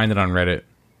like find it on Reddit.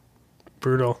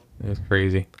 Brutal. It was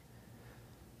crazy.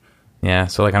 Yeah,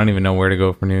 so like I don't even know where to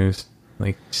go for news.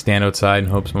 Like stand outside and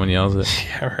hope someone yells it.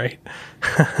 Yeah, right.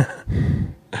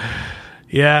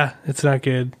 Yeah, it's not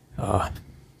good.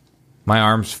 My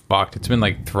arm's fucked. It's been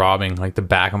like throbbing, like the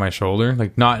back of my shoulder.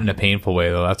 Like not in a painful way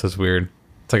though. That's what's weird.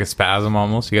 It's like a spasm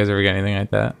almost. You guys ever get anything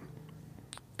like that?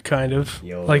 Kind of.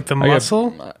 Yo. Like the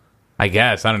muscle? I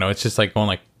guess. I don't know. It's just like going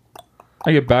like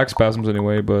I get back spasms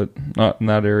anyway, but not in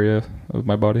that area of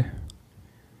my body.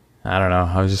 I don't know.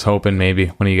 I was just hoping maybe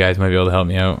one of you guys might be able to help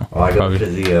me out. Oh, I got Probably-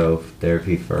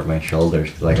 physiotherapy for my shoulders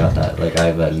because I got that. Like I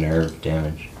have a nerve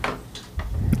damage.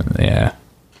 Yeah.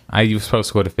 I was supposed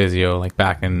to go to physio like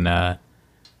back in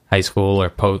high school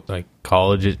or like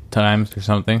college at times or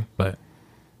something, but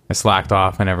I slacked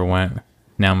off. I never went.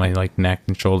 Now my like neck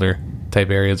and shoulder type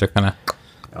areas are kind of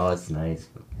Oh, it's nice.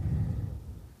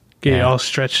 Get it Yeah. all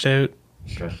stretched out.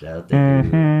 Stretched out. They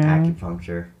do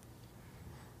acupuncture.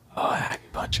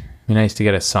 acupuncture. It'd be nice to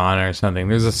get a sauna or something.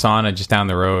 There's a sauna just down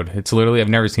the road. It's literally, I've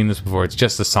never seen this before. It's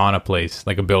just a sauna place,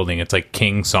 like a building. It's like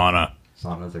King Sauna,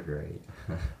 Saunas are great.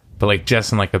 but like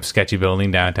just in like a sketchy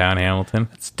building downtown Hamilton.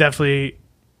 It's definitely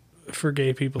for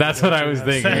gay people. to That's go what I to. was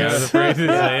That's- thinking. I was afraid to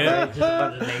say it. Just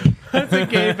about to name- That's a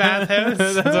gay bathhouse.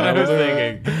 That's what I was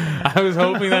thinking. I was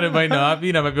hoping that it might not be,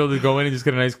 and I might be able to go in and just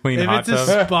get a nice clean If hot it's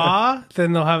tub. a spa,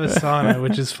 then they'll have a sauna,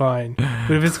 which is fine.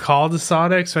 But if it's called a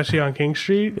sauna, especially on King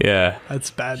Street, Yeah.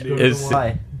 that's bad news. Is-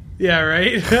 Why? Yeah, right.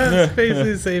 It's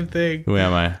basically the same thing. Who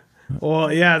am I?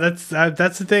 Well, yeah, that's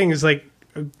the thing is like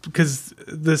because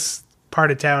this part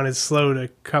of town is slow to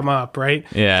come up, right?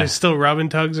 Yeah. There's still rubbing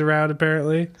tugs around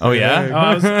apparently. Oh, Oh, yeah?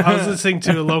 I was listening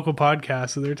to a local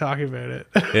podcast and they're talking about it.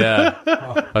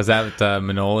 Yeah. Was that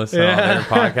Manolis and all their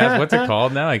podcast? What's it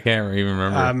called now? I can't even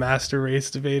remember. Master race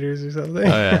debaters or something. oh,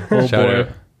 yeah. Oh, Shout boy.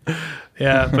 out.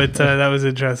 Yeah, but that was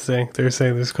interesting. They're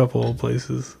saying there's a couple old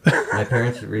places. My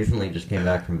parents recently just came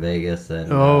back from Vegas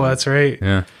and Oh, that's right.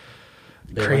 Yeah.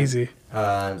 they Crazy.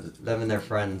 Went, them and their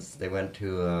friends. They went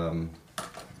to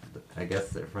I guess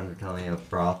their friends were telling me a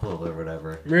brothel or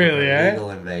whatever. Really, eh? Legal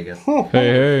in Vegas. Hey,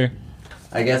 hey.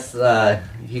 I guess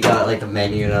he got like a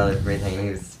menu and everything. And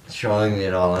he was showing me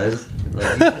it all. It was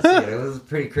like you should see it. It was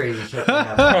pretty crazy shit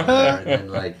that happened there. And then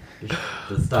like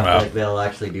the stuff Wow. like they'll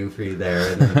actually do for you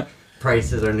there, and then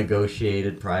prices are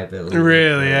negotiated privately.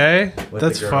 Really, with- eh? with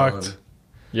That's the girl fucked. and-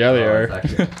 Yeah, they Oh, are. It's,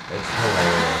 actually, it's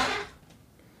hilarious.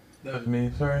 That was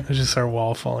me. Sorry. It's just our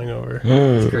wall falling over.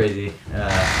 It's crazy.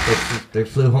 They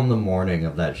flew home the morning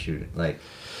of that shooting. Like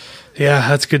Yeah,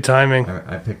 that's good timing.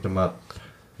 I picked them up.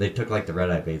 They took like the red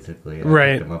eye basically. I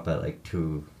Right. picked them up at like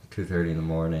 2:30 in the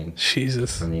morning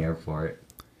Jesus. from the airport.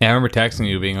 Yeah, I remember texting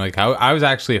you being like, I was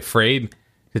actually afraid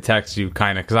to text you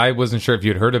kind of because I wasn't sure if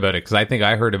you'd heard about it because I think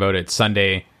I heard about it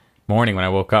Sunday morning when I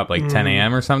woke up, like 10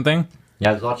 a.m. or something.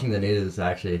 Yeah, I was watching the news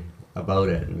actually about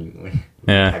it, and you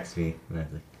Yeah. text me. And I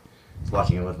was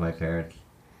watching it with my parents.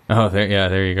 Oh,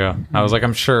 there you go. I was like,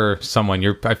 I'm sure someone,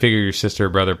 I figure your sister or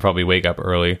brother probably wake up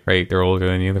early, right? They're older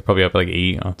than you. They're probably up at like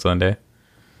 8 on Sunday.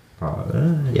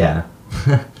 Probably, yeah.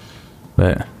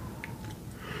 But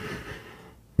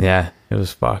yeah, it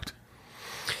was fucked.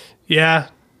 Yeah.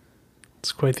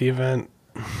 It's quite the event.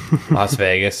 Las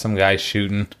Vegas, some guy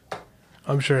shooting.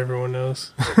 I'm sure everyone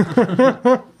knows.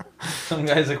 Some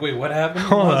guy's like, wait, what happened in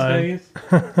Hold Las on.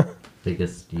 Vegas?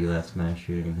 Biggest U.S. mass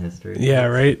shooting in history. Yeah,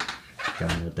 right?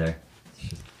 Got it there.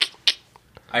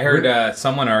 I heard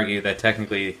someone argue that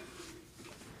technically.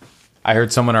 I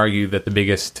heard someone argue that the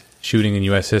biggest shooting in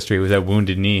U.S. history was at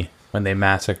Wounded Knee when they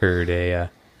massacred a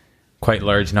quite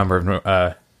large number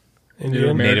of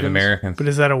Indian. Native Americans. But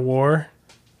is that a war?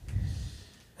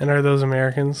 And are those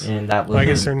Americans? And that was Well, I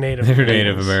guess they're Native. They're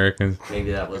Native Americans.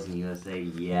 maybe that wasn't USA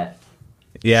yet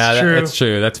Yeah, True. that's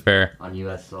true. That's fair. on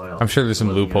U.S. soil. I'm sure there's some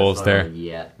It wasn't US loopholes soil there.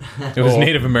 Yet. It was Oh.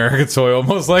 Native American soil,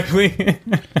 most likely.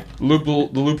 The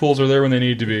loopholes are there when they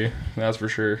need to be. That's for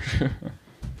sure.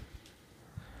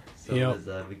 So Yep.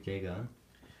 was Big J gone?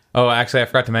 Oh, actually, I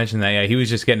forgot to mention that. Yeah, he was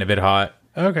just getting a bit hot.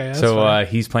 Okay, that's So fine.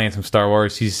 he's playing some Star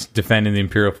Wars. He's defending the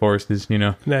Imperial forces,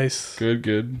 Nice.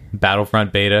 Good.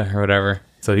 Battlefront beta or whatever.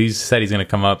 So he's said he's going to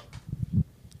come up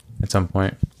at some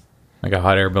point, like a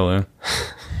hot air balloon.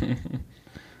 We're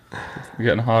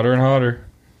getting hotter and hotter.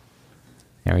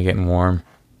 Yeah, we're getting warm.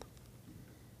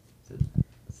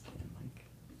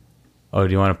 Oh,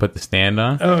 do you want to put the stand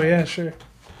on? Oh, yeah, sure.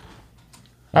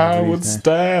 I do you would say?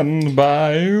 stand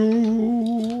by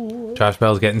you. Josh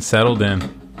Bell's getting settled in.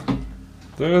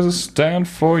 There's a stand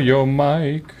for your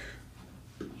mic.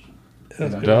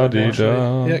 That's good.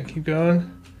 Da-dee-da. Yeah, keep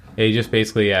going. Yeah, you just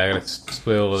basically, I got to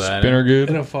spill that. Spinner good.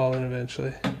 It'll fall in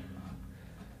eventually.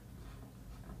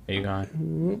 There you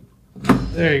go.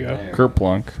 There you go.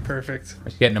 Kerplunk. Perfect.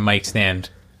 Getting a mic stand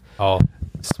all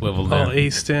swiveled Oh, in.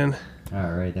 aced in.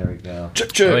 All right, there we go.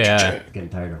 Check, check, Oh, yeah. check. Getting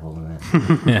tired of holding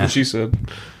it. Yeah. She said.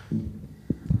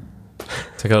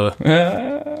 It's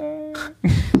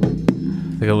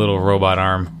like a little robot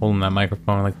arm holding that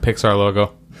microphone, like Pixar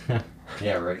logo.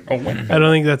 Yeah, right. Oh, wait. I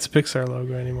don't think that's Pixar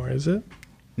logo anymore, is it?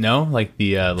 No, like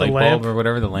the light lamp. bulb or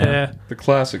whatever, the lamp. Yeah, The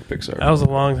classic Pixar. that was a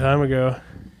long time ago.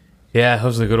 Yeah,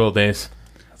 those were the good old days.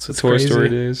 That's what's Toy crazy. Story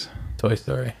days. Toy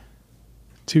Story.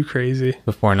 Too crazy.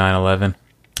 Before 9/11.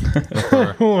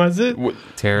 Before Was it?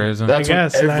 terrorism. That's I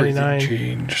guess, when everything 99.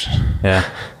 changed. Yeah.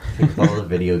 With all the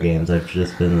video games, I've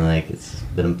just been like, it's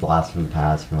been a blast from the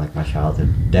past from like my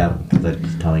childhood. Down, because I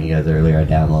was telling you guys earlier, I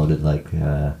downloaded like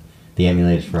the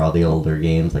emulators for all the older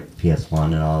games, like PS1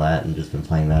 and all that, and just been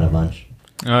playing that a bunch.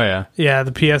 Oh, yeah. Yeah,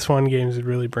 the PS1 games would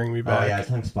really bring me Oh back. yeah, I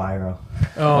playing Spyro.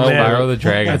 Oh, Oh, man. Spyro the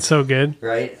Dragon. That's so good.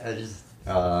 Right? I just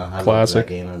I Classic. loved that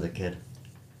game as a kid.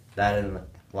 That and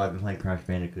well, I've been playing Crash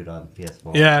Bandicoot on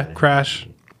PS4. Yeah, Crash.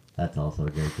 That's also a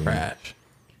great game. Crash.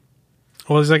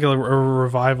 Well, there's like a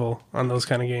revival on those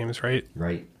kind of games, right?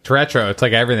 Right. It's retro. It's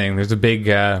like everything. There's a big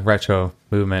retro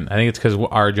movement. I think it's because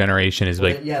our generation is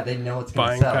Well, like, yeah, they know it's going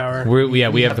Buying to sell. power. we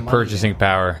have the money purchasing now.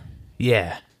 power.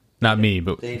 Yeah. Not me,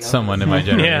 but They know someone in this. my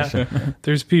generation. Yeah.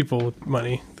 There's people with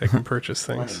money that can purchase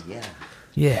Money, things. yeah.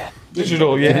 Yeah.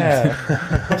 Digital, yeah.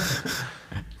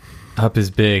 Up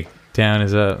is big, down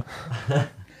is up.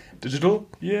 Digital,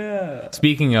 yeah.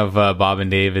 Speaking of Bob and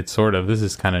David, sort of, this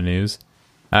is kind of news.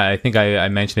 I think I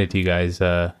mentioned it to you guys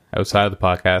outside of the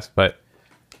podcast, but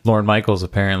Lorne Michaels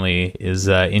apparently is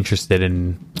interested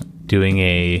in doing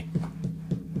a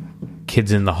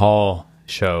Kids in the Hall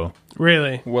show.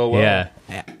 Really? Well,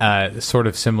 Yeah, sort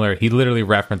of similar. He literally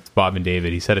referenced Bob and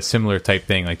David. He said a similar type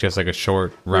thing, like just like a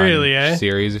short run Really, eh?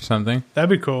 series or something. That'd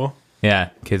be cool. Yeah,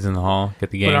 Kids in the Hall, get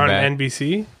the But gang on back.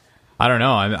 NBC? I don't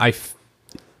know.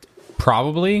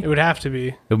 Probably It would have to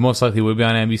be. it most likely would be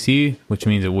on NBC, which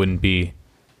means it wouldn't be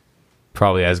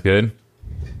probably as good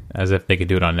as if they could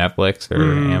do it on Netflix or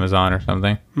Amazon or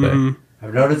something. But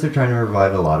I've noticed they're trying to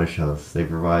revive a lot of shows.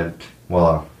 They've revived,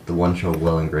 well, the one show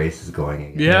Will and Grace is going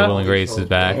again. Yeah. Will and Grace is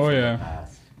back. Oh, yeah.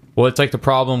 Well, it's like the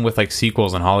problem with like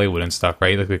sequels in Hollywood and stuff,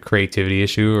 right? Like the creativity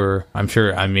issue, or I'm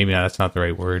sure maybe that's not the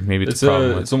right word. Maybe it's It's a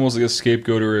problem. it's almost like a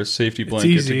scapegoat or a safety blanket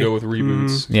easy. to go with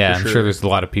reboots. Yeah, for I'm sure there's a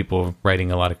lot of people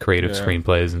writing a lot of creative Yeah.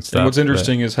 screenplays and stuff. And what's but-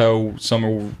 interesting is how some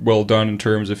are well done in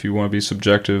terms if you want to be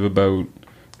subjective about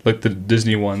like the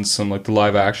Disney ones, some like the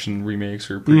live action remakes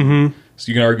or so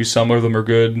you can argue some of them are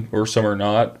good or some are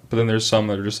not, but then there's some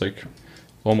that are just like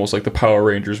almost like the Power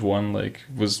Rangers one, like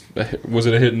was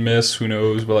it a hit and miss? Who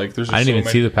knows? But like there's just I didn't so even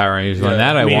many, see the Power Rangers one. Yeah,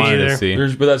 That I me wanted to neither.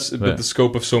 see. but But- the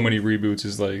scope of so many reboots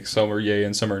is like some are yay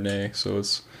and some are nay. So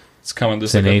it's kind of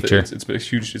just It's like nature.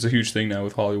 it's a huge thing now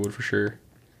with Hollywood for sure.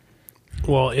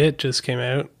 Well, it just came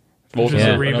out. Well, Which is yeah.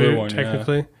 a another reboot, one, yeah.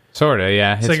 technically. Sort of,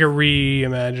 yeah. It's like a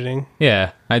reimagining.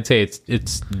 yeah, I'd say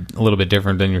it's a little bit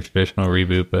different than your traditional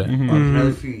reboot, but Well, in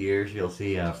another few years, you'll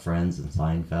see Friends and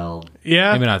Seinfeld.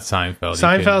 Yeah. maybe not Seinfeld. You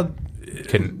Seinfeld,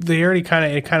 couldn't- they already kind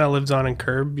of lives on and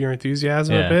Curb Your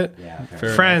Enthusiasm Yeah. a bit. Yeah,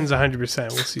 Fair Friends,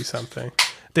 100%. We'll see something.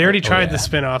 They already tried yeah. the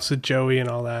spin-offs with Joey and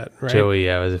all that, right? Joey,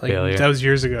 yeah, was a Like, failure. that was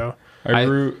years ago. I I-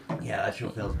 grew. yeah, that show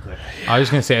failed quick. I was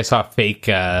gonna say I saw a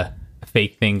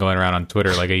fake thing going around on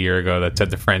Twitter like a year ago that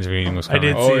said the Friends reunion was I coming.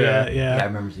 did Oh, see yeah. that, Yeah, I yeah.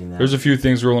 remember seeing that. There's a few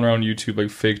things rolling around YouTube, like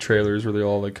fake trailers, where they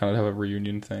all like kind of have a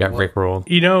reunion thing. Got Rick rolled.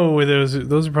 You know, where those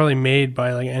are probably made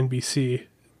by like NBC.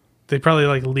 They probably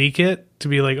like leak it to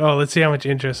be like, oh, let's see how much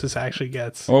interest this actually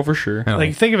gets. Oh, for sure. Yeah.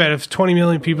 Like, think about it. If 20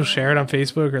 million people share it on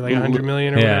Facebook or like 100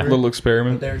 million or Yeah. whatever, Little But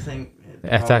experiment. they're saying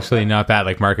That's actually not bad.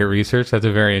 Like market research, that's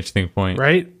a very interesting point.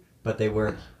 right? But they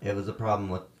weren't. It was a problem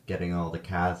with getting all the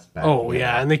cast back. Oh, together.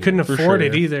 yeah. And they couldn't For afford sure.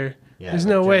 it either. Yeah, There's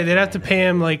like no way. Jeff They'd have to Ryan pay him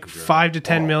and like Drew 5 to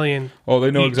 10 Barrymore. million. Oh, they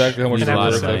know Each. exactly how much Each. it's A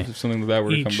lot worth of money. if something like that were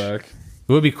to Each. come back.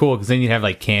 It would be cool because then you'd have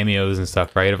like cameos and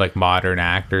stuff, right? Of like modern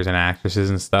actors and actresses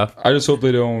and stuff. I just hope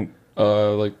they don't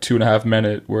like 2.5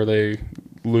 minute where they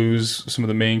lose some of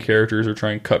the main characters or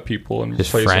try and cut people and His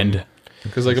replace friend.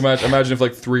 Because like imagine if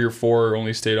like 3 or 4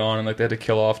 only stayed on and like they had to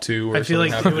kill off 2. Or I feel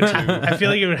like something it would. happened to 2. I feel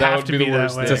like it would That have would to be be the that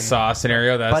worst way. It's a Saw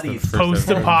scenario. That's Buddies. the first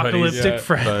Post-apocalyptic Yeah.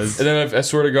 friends. And then I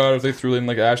swear to God, if they threw in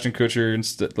like Ashton Kutcher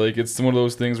instead, like it's one of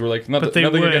those things where like But they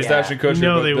nothing would. against Yeah. Ashton Kutcher,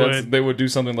 No, but they they would. would do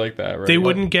something like that, right? They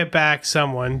wouldn't get back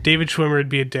someone. David Schwimmer would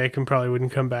be a dick and probably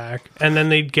wouldn't come back. And then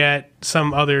they'd get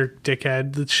some other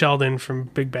dickhead, that's Sheldon from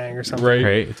Big Bang or something. right?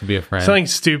 Right, to be a friend. Something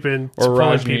stupid. Or to pull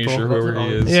in Rajneesh or people. whoever he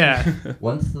is. Yeah.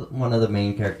 Once one of the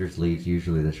main characters leaves,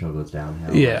 usually the show goes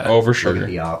downhill. Yeah. Oh, for Look sure. at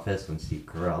The Office when Steve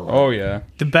Carell. Oh yeah.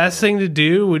 The best thing to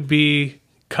do would be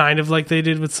kind of like they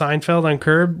did with Seinfeld on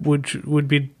Curb, which would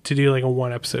be to do like a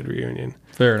 1-episode reunion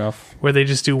Fair enough. where they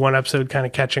just do 1 episode kind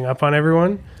of catching up on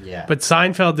everyone. Yeah. But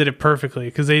Seinfeld did it perfectly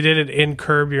because they did it in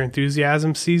Curb Your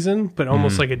Enthusiasm season, but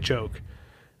almost like a joke.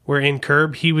 Where in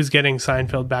Curb, he was getting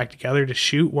Seinfeld back together to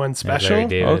shoot one special, Larry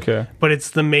David. Okay. but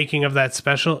it's the making of that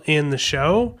special in the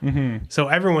show. Mm-hmm. So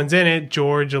everyone's in it: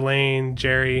 George, Elaine,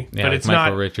 Jerry. Yeah, but like it's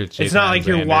Michael not. Richards, it's Jason not like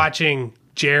you're Alexander. watching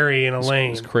Jerry and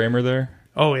Elaine. Is Kramer there?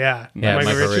 Oh yeah, Yeah, Michael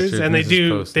Michael Richards, Richards and they was do.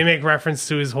 supposed to. They make reference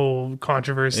to his whole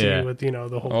controversy Yeah. with the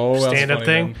whole Oh, that's stand-up funny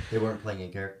thing. then. They weren't playing a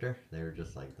character. They were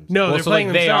just like themselves. No, Well, they're so like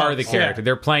playing they are the themselves. character. Yeah.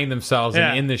 They're playing themselves, Yeah.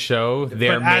 and in the show,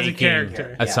 they're But as a making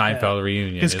character. a Yeah. Seinfeld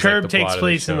reunion. Because is, like, Curb the takes plot of the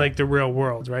place in show. like the real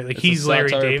world, right? Like It's he's a Larry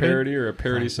satire David. parody or a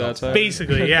parody satire?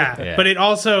 Basically, yeah. Yeah. But it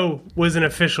also was an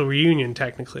official reunion,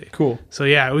 technically. Cool. So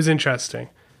yeah, it was interesting.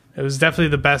 It was definitely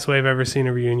the best way I've ever seen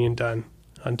a reunion done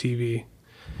on TV.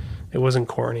 It wasn't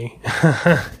corny,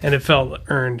 and it felt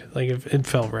earned. Like it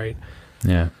felt right.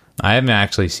 Yeah, I haven't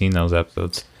actually seen those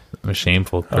episodes. I'm a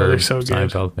shameful Oh, they're Curb so good.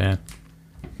 Seinfeld fan.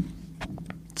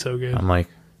 So good. I'm like,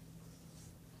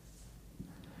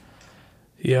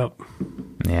 Yep.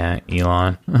 yeah,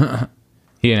 Elon.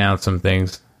 He announced some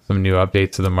things, some new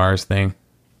updates to the Mars thing.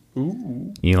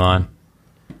 Ooh. Elon.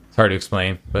 It's hard to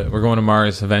explain, but we're going to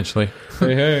Mars eventually,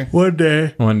 Hey, hey. One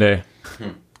day. one day,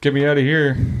 Get me out of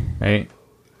here. right?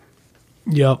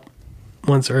 Yep.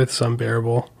 Once Earth's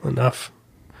unbearable enough.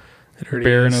 It already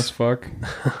Barren is. as fuck.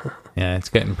 Yeah, it's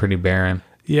getting pretty barren.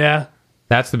 Yeah.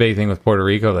 That's the big thing with Puerto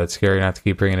Rico that's scary, not to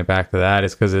keep bringing it back to that,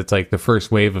 is because it's like the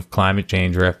first wave of climate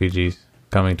change refugees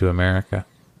coming to America.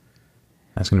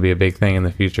 That's going to be a big thing in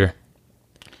the future.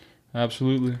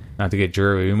 Absolutely. Not to get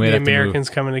jury, we might The have to move. Americans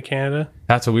coming to Canada.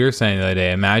 That's what we were saying the other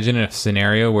day. Imagine a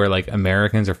scenario where like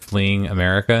Americans are fleeing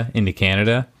America into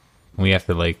Canada, and we have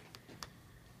to like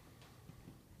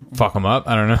fuck them up.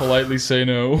 I don't know. Politely say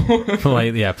no.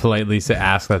 Politely say,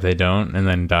 ask that they don't, and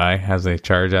then die as they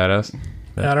charge at us.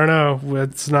 I don't know.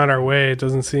 It's not our way. It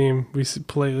doesn't seem. We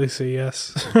politely say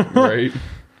yes, Right.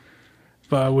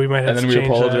 but we might have And then to we change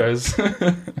apologize.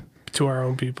 that to our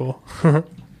own people.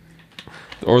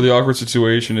 Or the awkward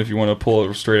situation if you want to pull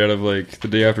it straight out of like the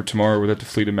day after tomorrow, we'd have to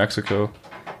flee to Mexico.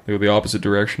 They go the opposite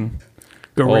direction.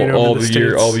 Go right over all the the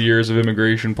states. all the years of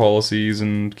immigration policies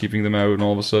and keeping them out, and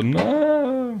all of a sudden,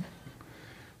 Yeah.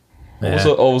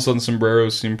 all of a sudden,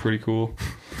 sombreros seem pretty cool.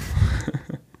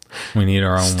 We need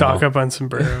our own Stock wall. up on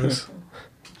sombreros.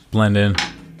 Blend in.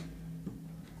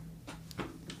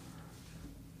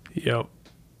 Yep.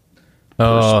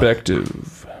 Oh,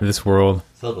 Perspective. this world.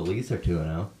 So the Leafs are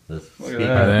 2-0. Speaking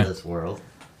that. of this world.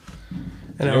 And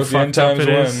You know how what the end fucked up times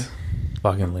it when? is.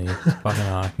 Fucking Leafs. Fucking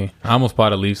hockey. I almost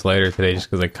bought a Leafs lighter today just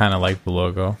because I kind of like the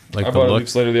logo. Like I the bought a look.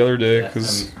 Leafs later the other day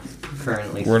because I'm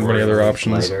currently weren't many sporting other a Leafs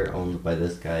options. lighter owned by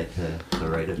this guy to the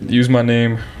right of me. use my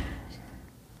name.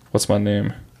 What's my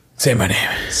name? Say my name.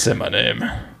 Say my name.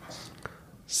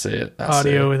 Say it. I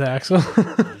Audio with Axel.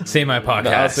 Say my Say it. I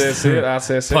podcast. say it. I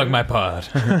say Plug it. my pod.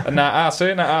 Nah, I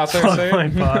say it. Nah, I say Plug it. my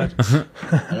pod. I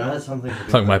know that's something to do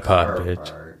Plug with my the car pod, bitch.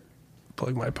 part.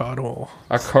 Plug my pod hole.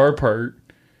 A car part.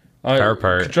 Car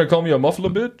part. Could you call me a muffler,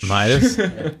 bitch? Midas.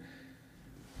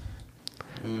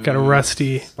 Got a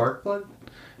rusty. Spark plug?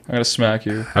 I'm gonna smack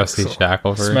you. Rusty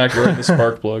Shackelford. Smack you right in the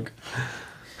spark plug.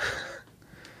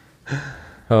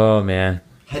 Oh, man.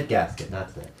 Head gasket,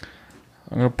 that's it.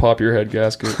 I'm gonna pop your head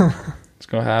gasket. It's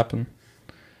gonna happen.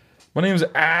 My name's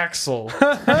Axel.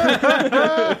 Whoever.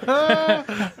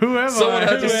 Someone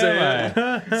had to say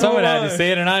it. Someone had to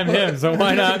say it, and I'm him, so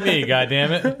why not me,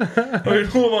 goddammit? Wait,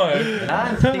 who am I? And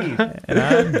I'm Steve. And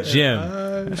I'm Jim.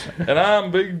 And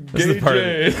I'm Big This Gay is part of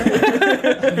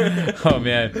J. Oh,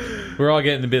 man. We're all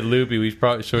getting a bit loopy.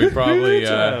 Should we probably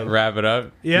wrap it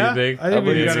up? Yeah, Do you think? I think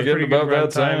believe we got a it's getting pretty good about run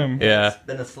that time. time. Yeah. It's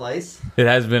been a slice. It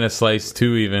has been a slice,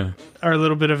 too, even. Our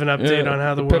little bit of an update on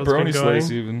how the world's been pepperoni going.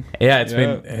 slice even. Yeah, it's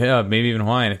Yeah. been maybe even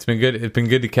Hawaiian. It's been good. It's been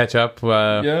good to catch up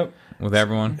Yep. with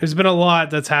everyone. There's been a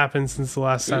lot that's happened since the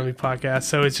last time we podcast,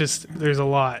 so it's just there's a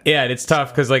lot. Yeah, and it's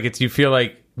tough because like you feel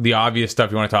like the obvious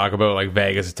stuff you want to talk about, like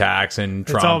Vegas attacks and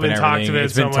Trump all been and talked everything. about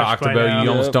It's been so much talked by about. now. You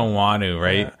almost Yep. don't want to,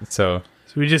 right? So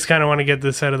So we just kind of want to get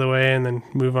this out of the way and then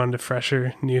move on to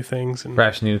fresher new things. And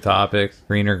fresh new topics,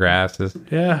 greener grasses.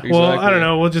 yeah, well, I Exactly. don't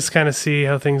know. We'll just kind of see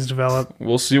how things develop.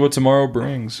 We'll see what tomorrow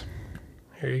brings.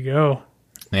 Here you go.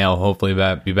 Yeah, I'll hopefully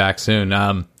be back soon.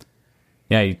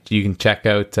 Yeah, you can check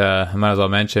out. I might as well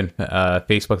mention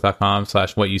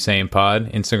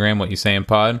Facebook.com/whatyousayingpod, Instagram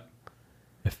whatyousayingpod.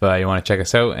 If you want to check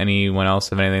us out, anyone else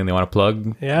have anything they want to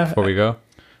plug? Yeah. Before we go.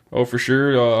 Oh, for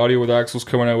sure. Audio with Axel's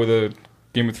coming out with a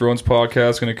Game of Thrones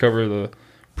podcast. Going to cover the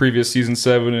previous season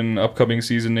 7 and upcoming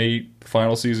season 8,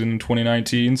 final season in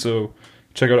 2019. So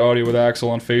check out Audio with Axel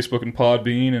on Facebook and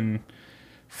Podbean and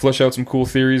flesh out some cool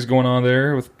theories going on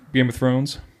there with Game of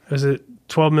Thrones. Was it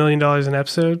 $12 million an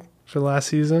episode for last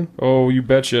season? Oh, you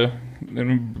betcha.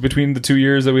 And between the 2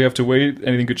 years that we have to wait,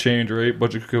 anything could change, right?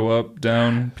 Budget could go up,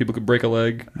 down, people could break a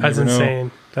leg. You That's never know.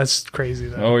 insane. That's crazy,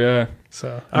 though. Oh, yeah.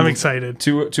 So I'm excited.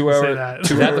 Two Say hour. that.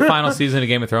 Is that the final season of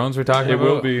Game of Thrones we're talking It about?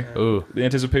 will be. Ooh. The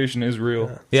anticipation is real.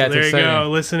 Yeah, So it's there exciting. you go.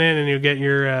 Listen in, and you'll get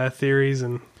your theories,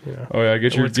 and Oh, yeah.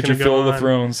 Get your What's gonna go fill of the on?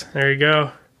 thrones. there you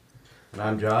go. And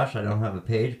I'm Josh. I don't have a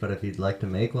page, but if you'd like to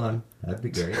make one, that'd be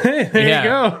great. There you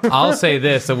go. I'll say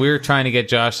this. So we were trying to get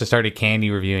Josh to start a candy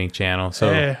reviewing channel. So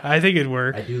Yeah, I think it'd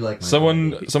work. I do like my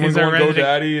Someone candy. He's go our on resident-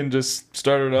 GoDaddy and just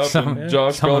start it up. Some- and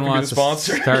Josh someone Bell can be wants the to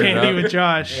sponsor. start it Candy up. with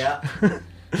Josh. Yeah.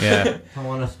 Yeah.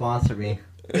 Someone to sponsor me.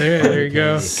 There you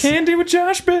go. Candy with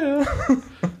Josh Bell.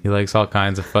 He likes all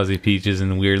kinds of fuzzy peaches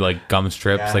and weird like gum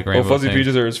strips, Yeah. like Oh, rainbow fuzzy things.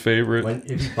 peaches are his favorite.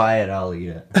 If you buy it, I'll eat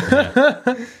it.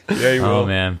 Yeah, you will. Oh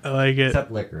man, I like it.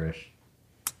 Except licorice.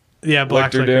 Yeah,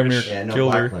 black Lecter damn licorice. near Yeah, no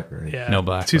killed black her. licorice. Yeah, No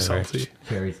black Too licorice. salty.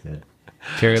 Cherry's good.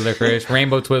 cherry licorice,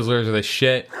 rainbow Twizzlers are the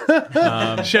shit.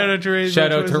 Shout out to Rainbow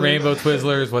Shout out to Twizzlers. Rainbow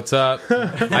Twizzlers. What's up?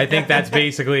 I think that's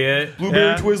basically it. Blueberry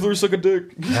Yeah. Twizzlers suck a dick.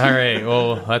 All right.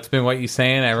 Well, that's been what you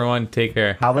saying. Everyone, take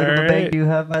care. How big of a Alright. bag do you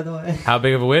have, by the way? How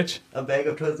big of a witch? A bag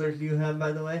of Twizzlers do you have,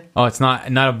 by the way? Oh, it's not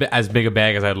as big a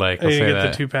bag as I'd like. I I'll need to say get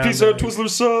that. the 2 pounds. Peace out, Twizzlers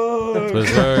suck.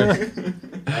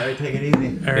 Twizzlers. Alright, take it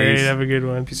easy. All right, Peace. have a good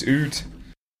one. Peace out.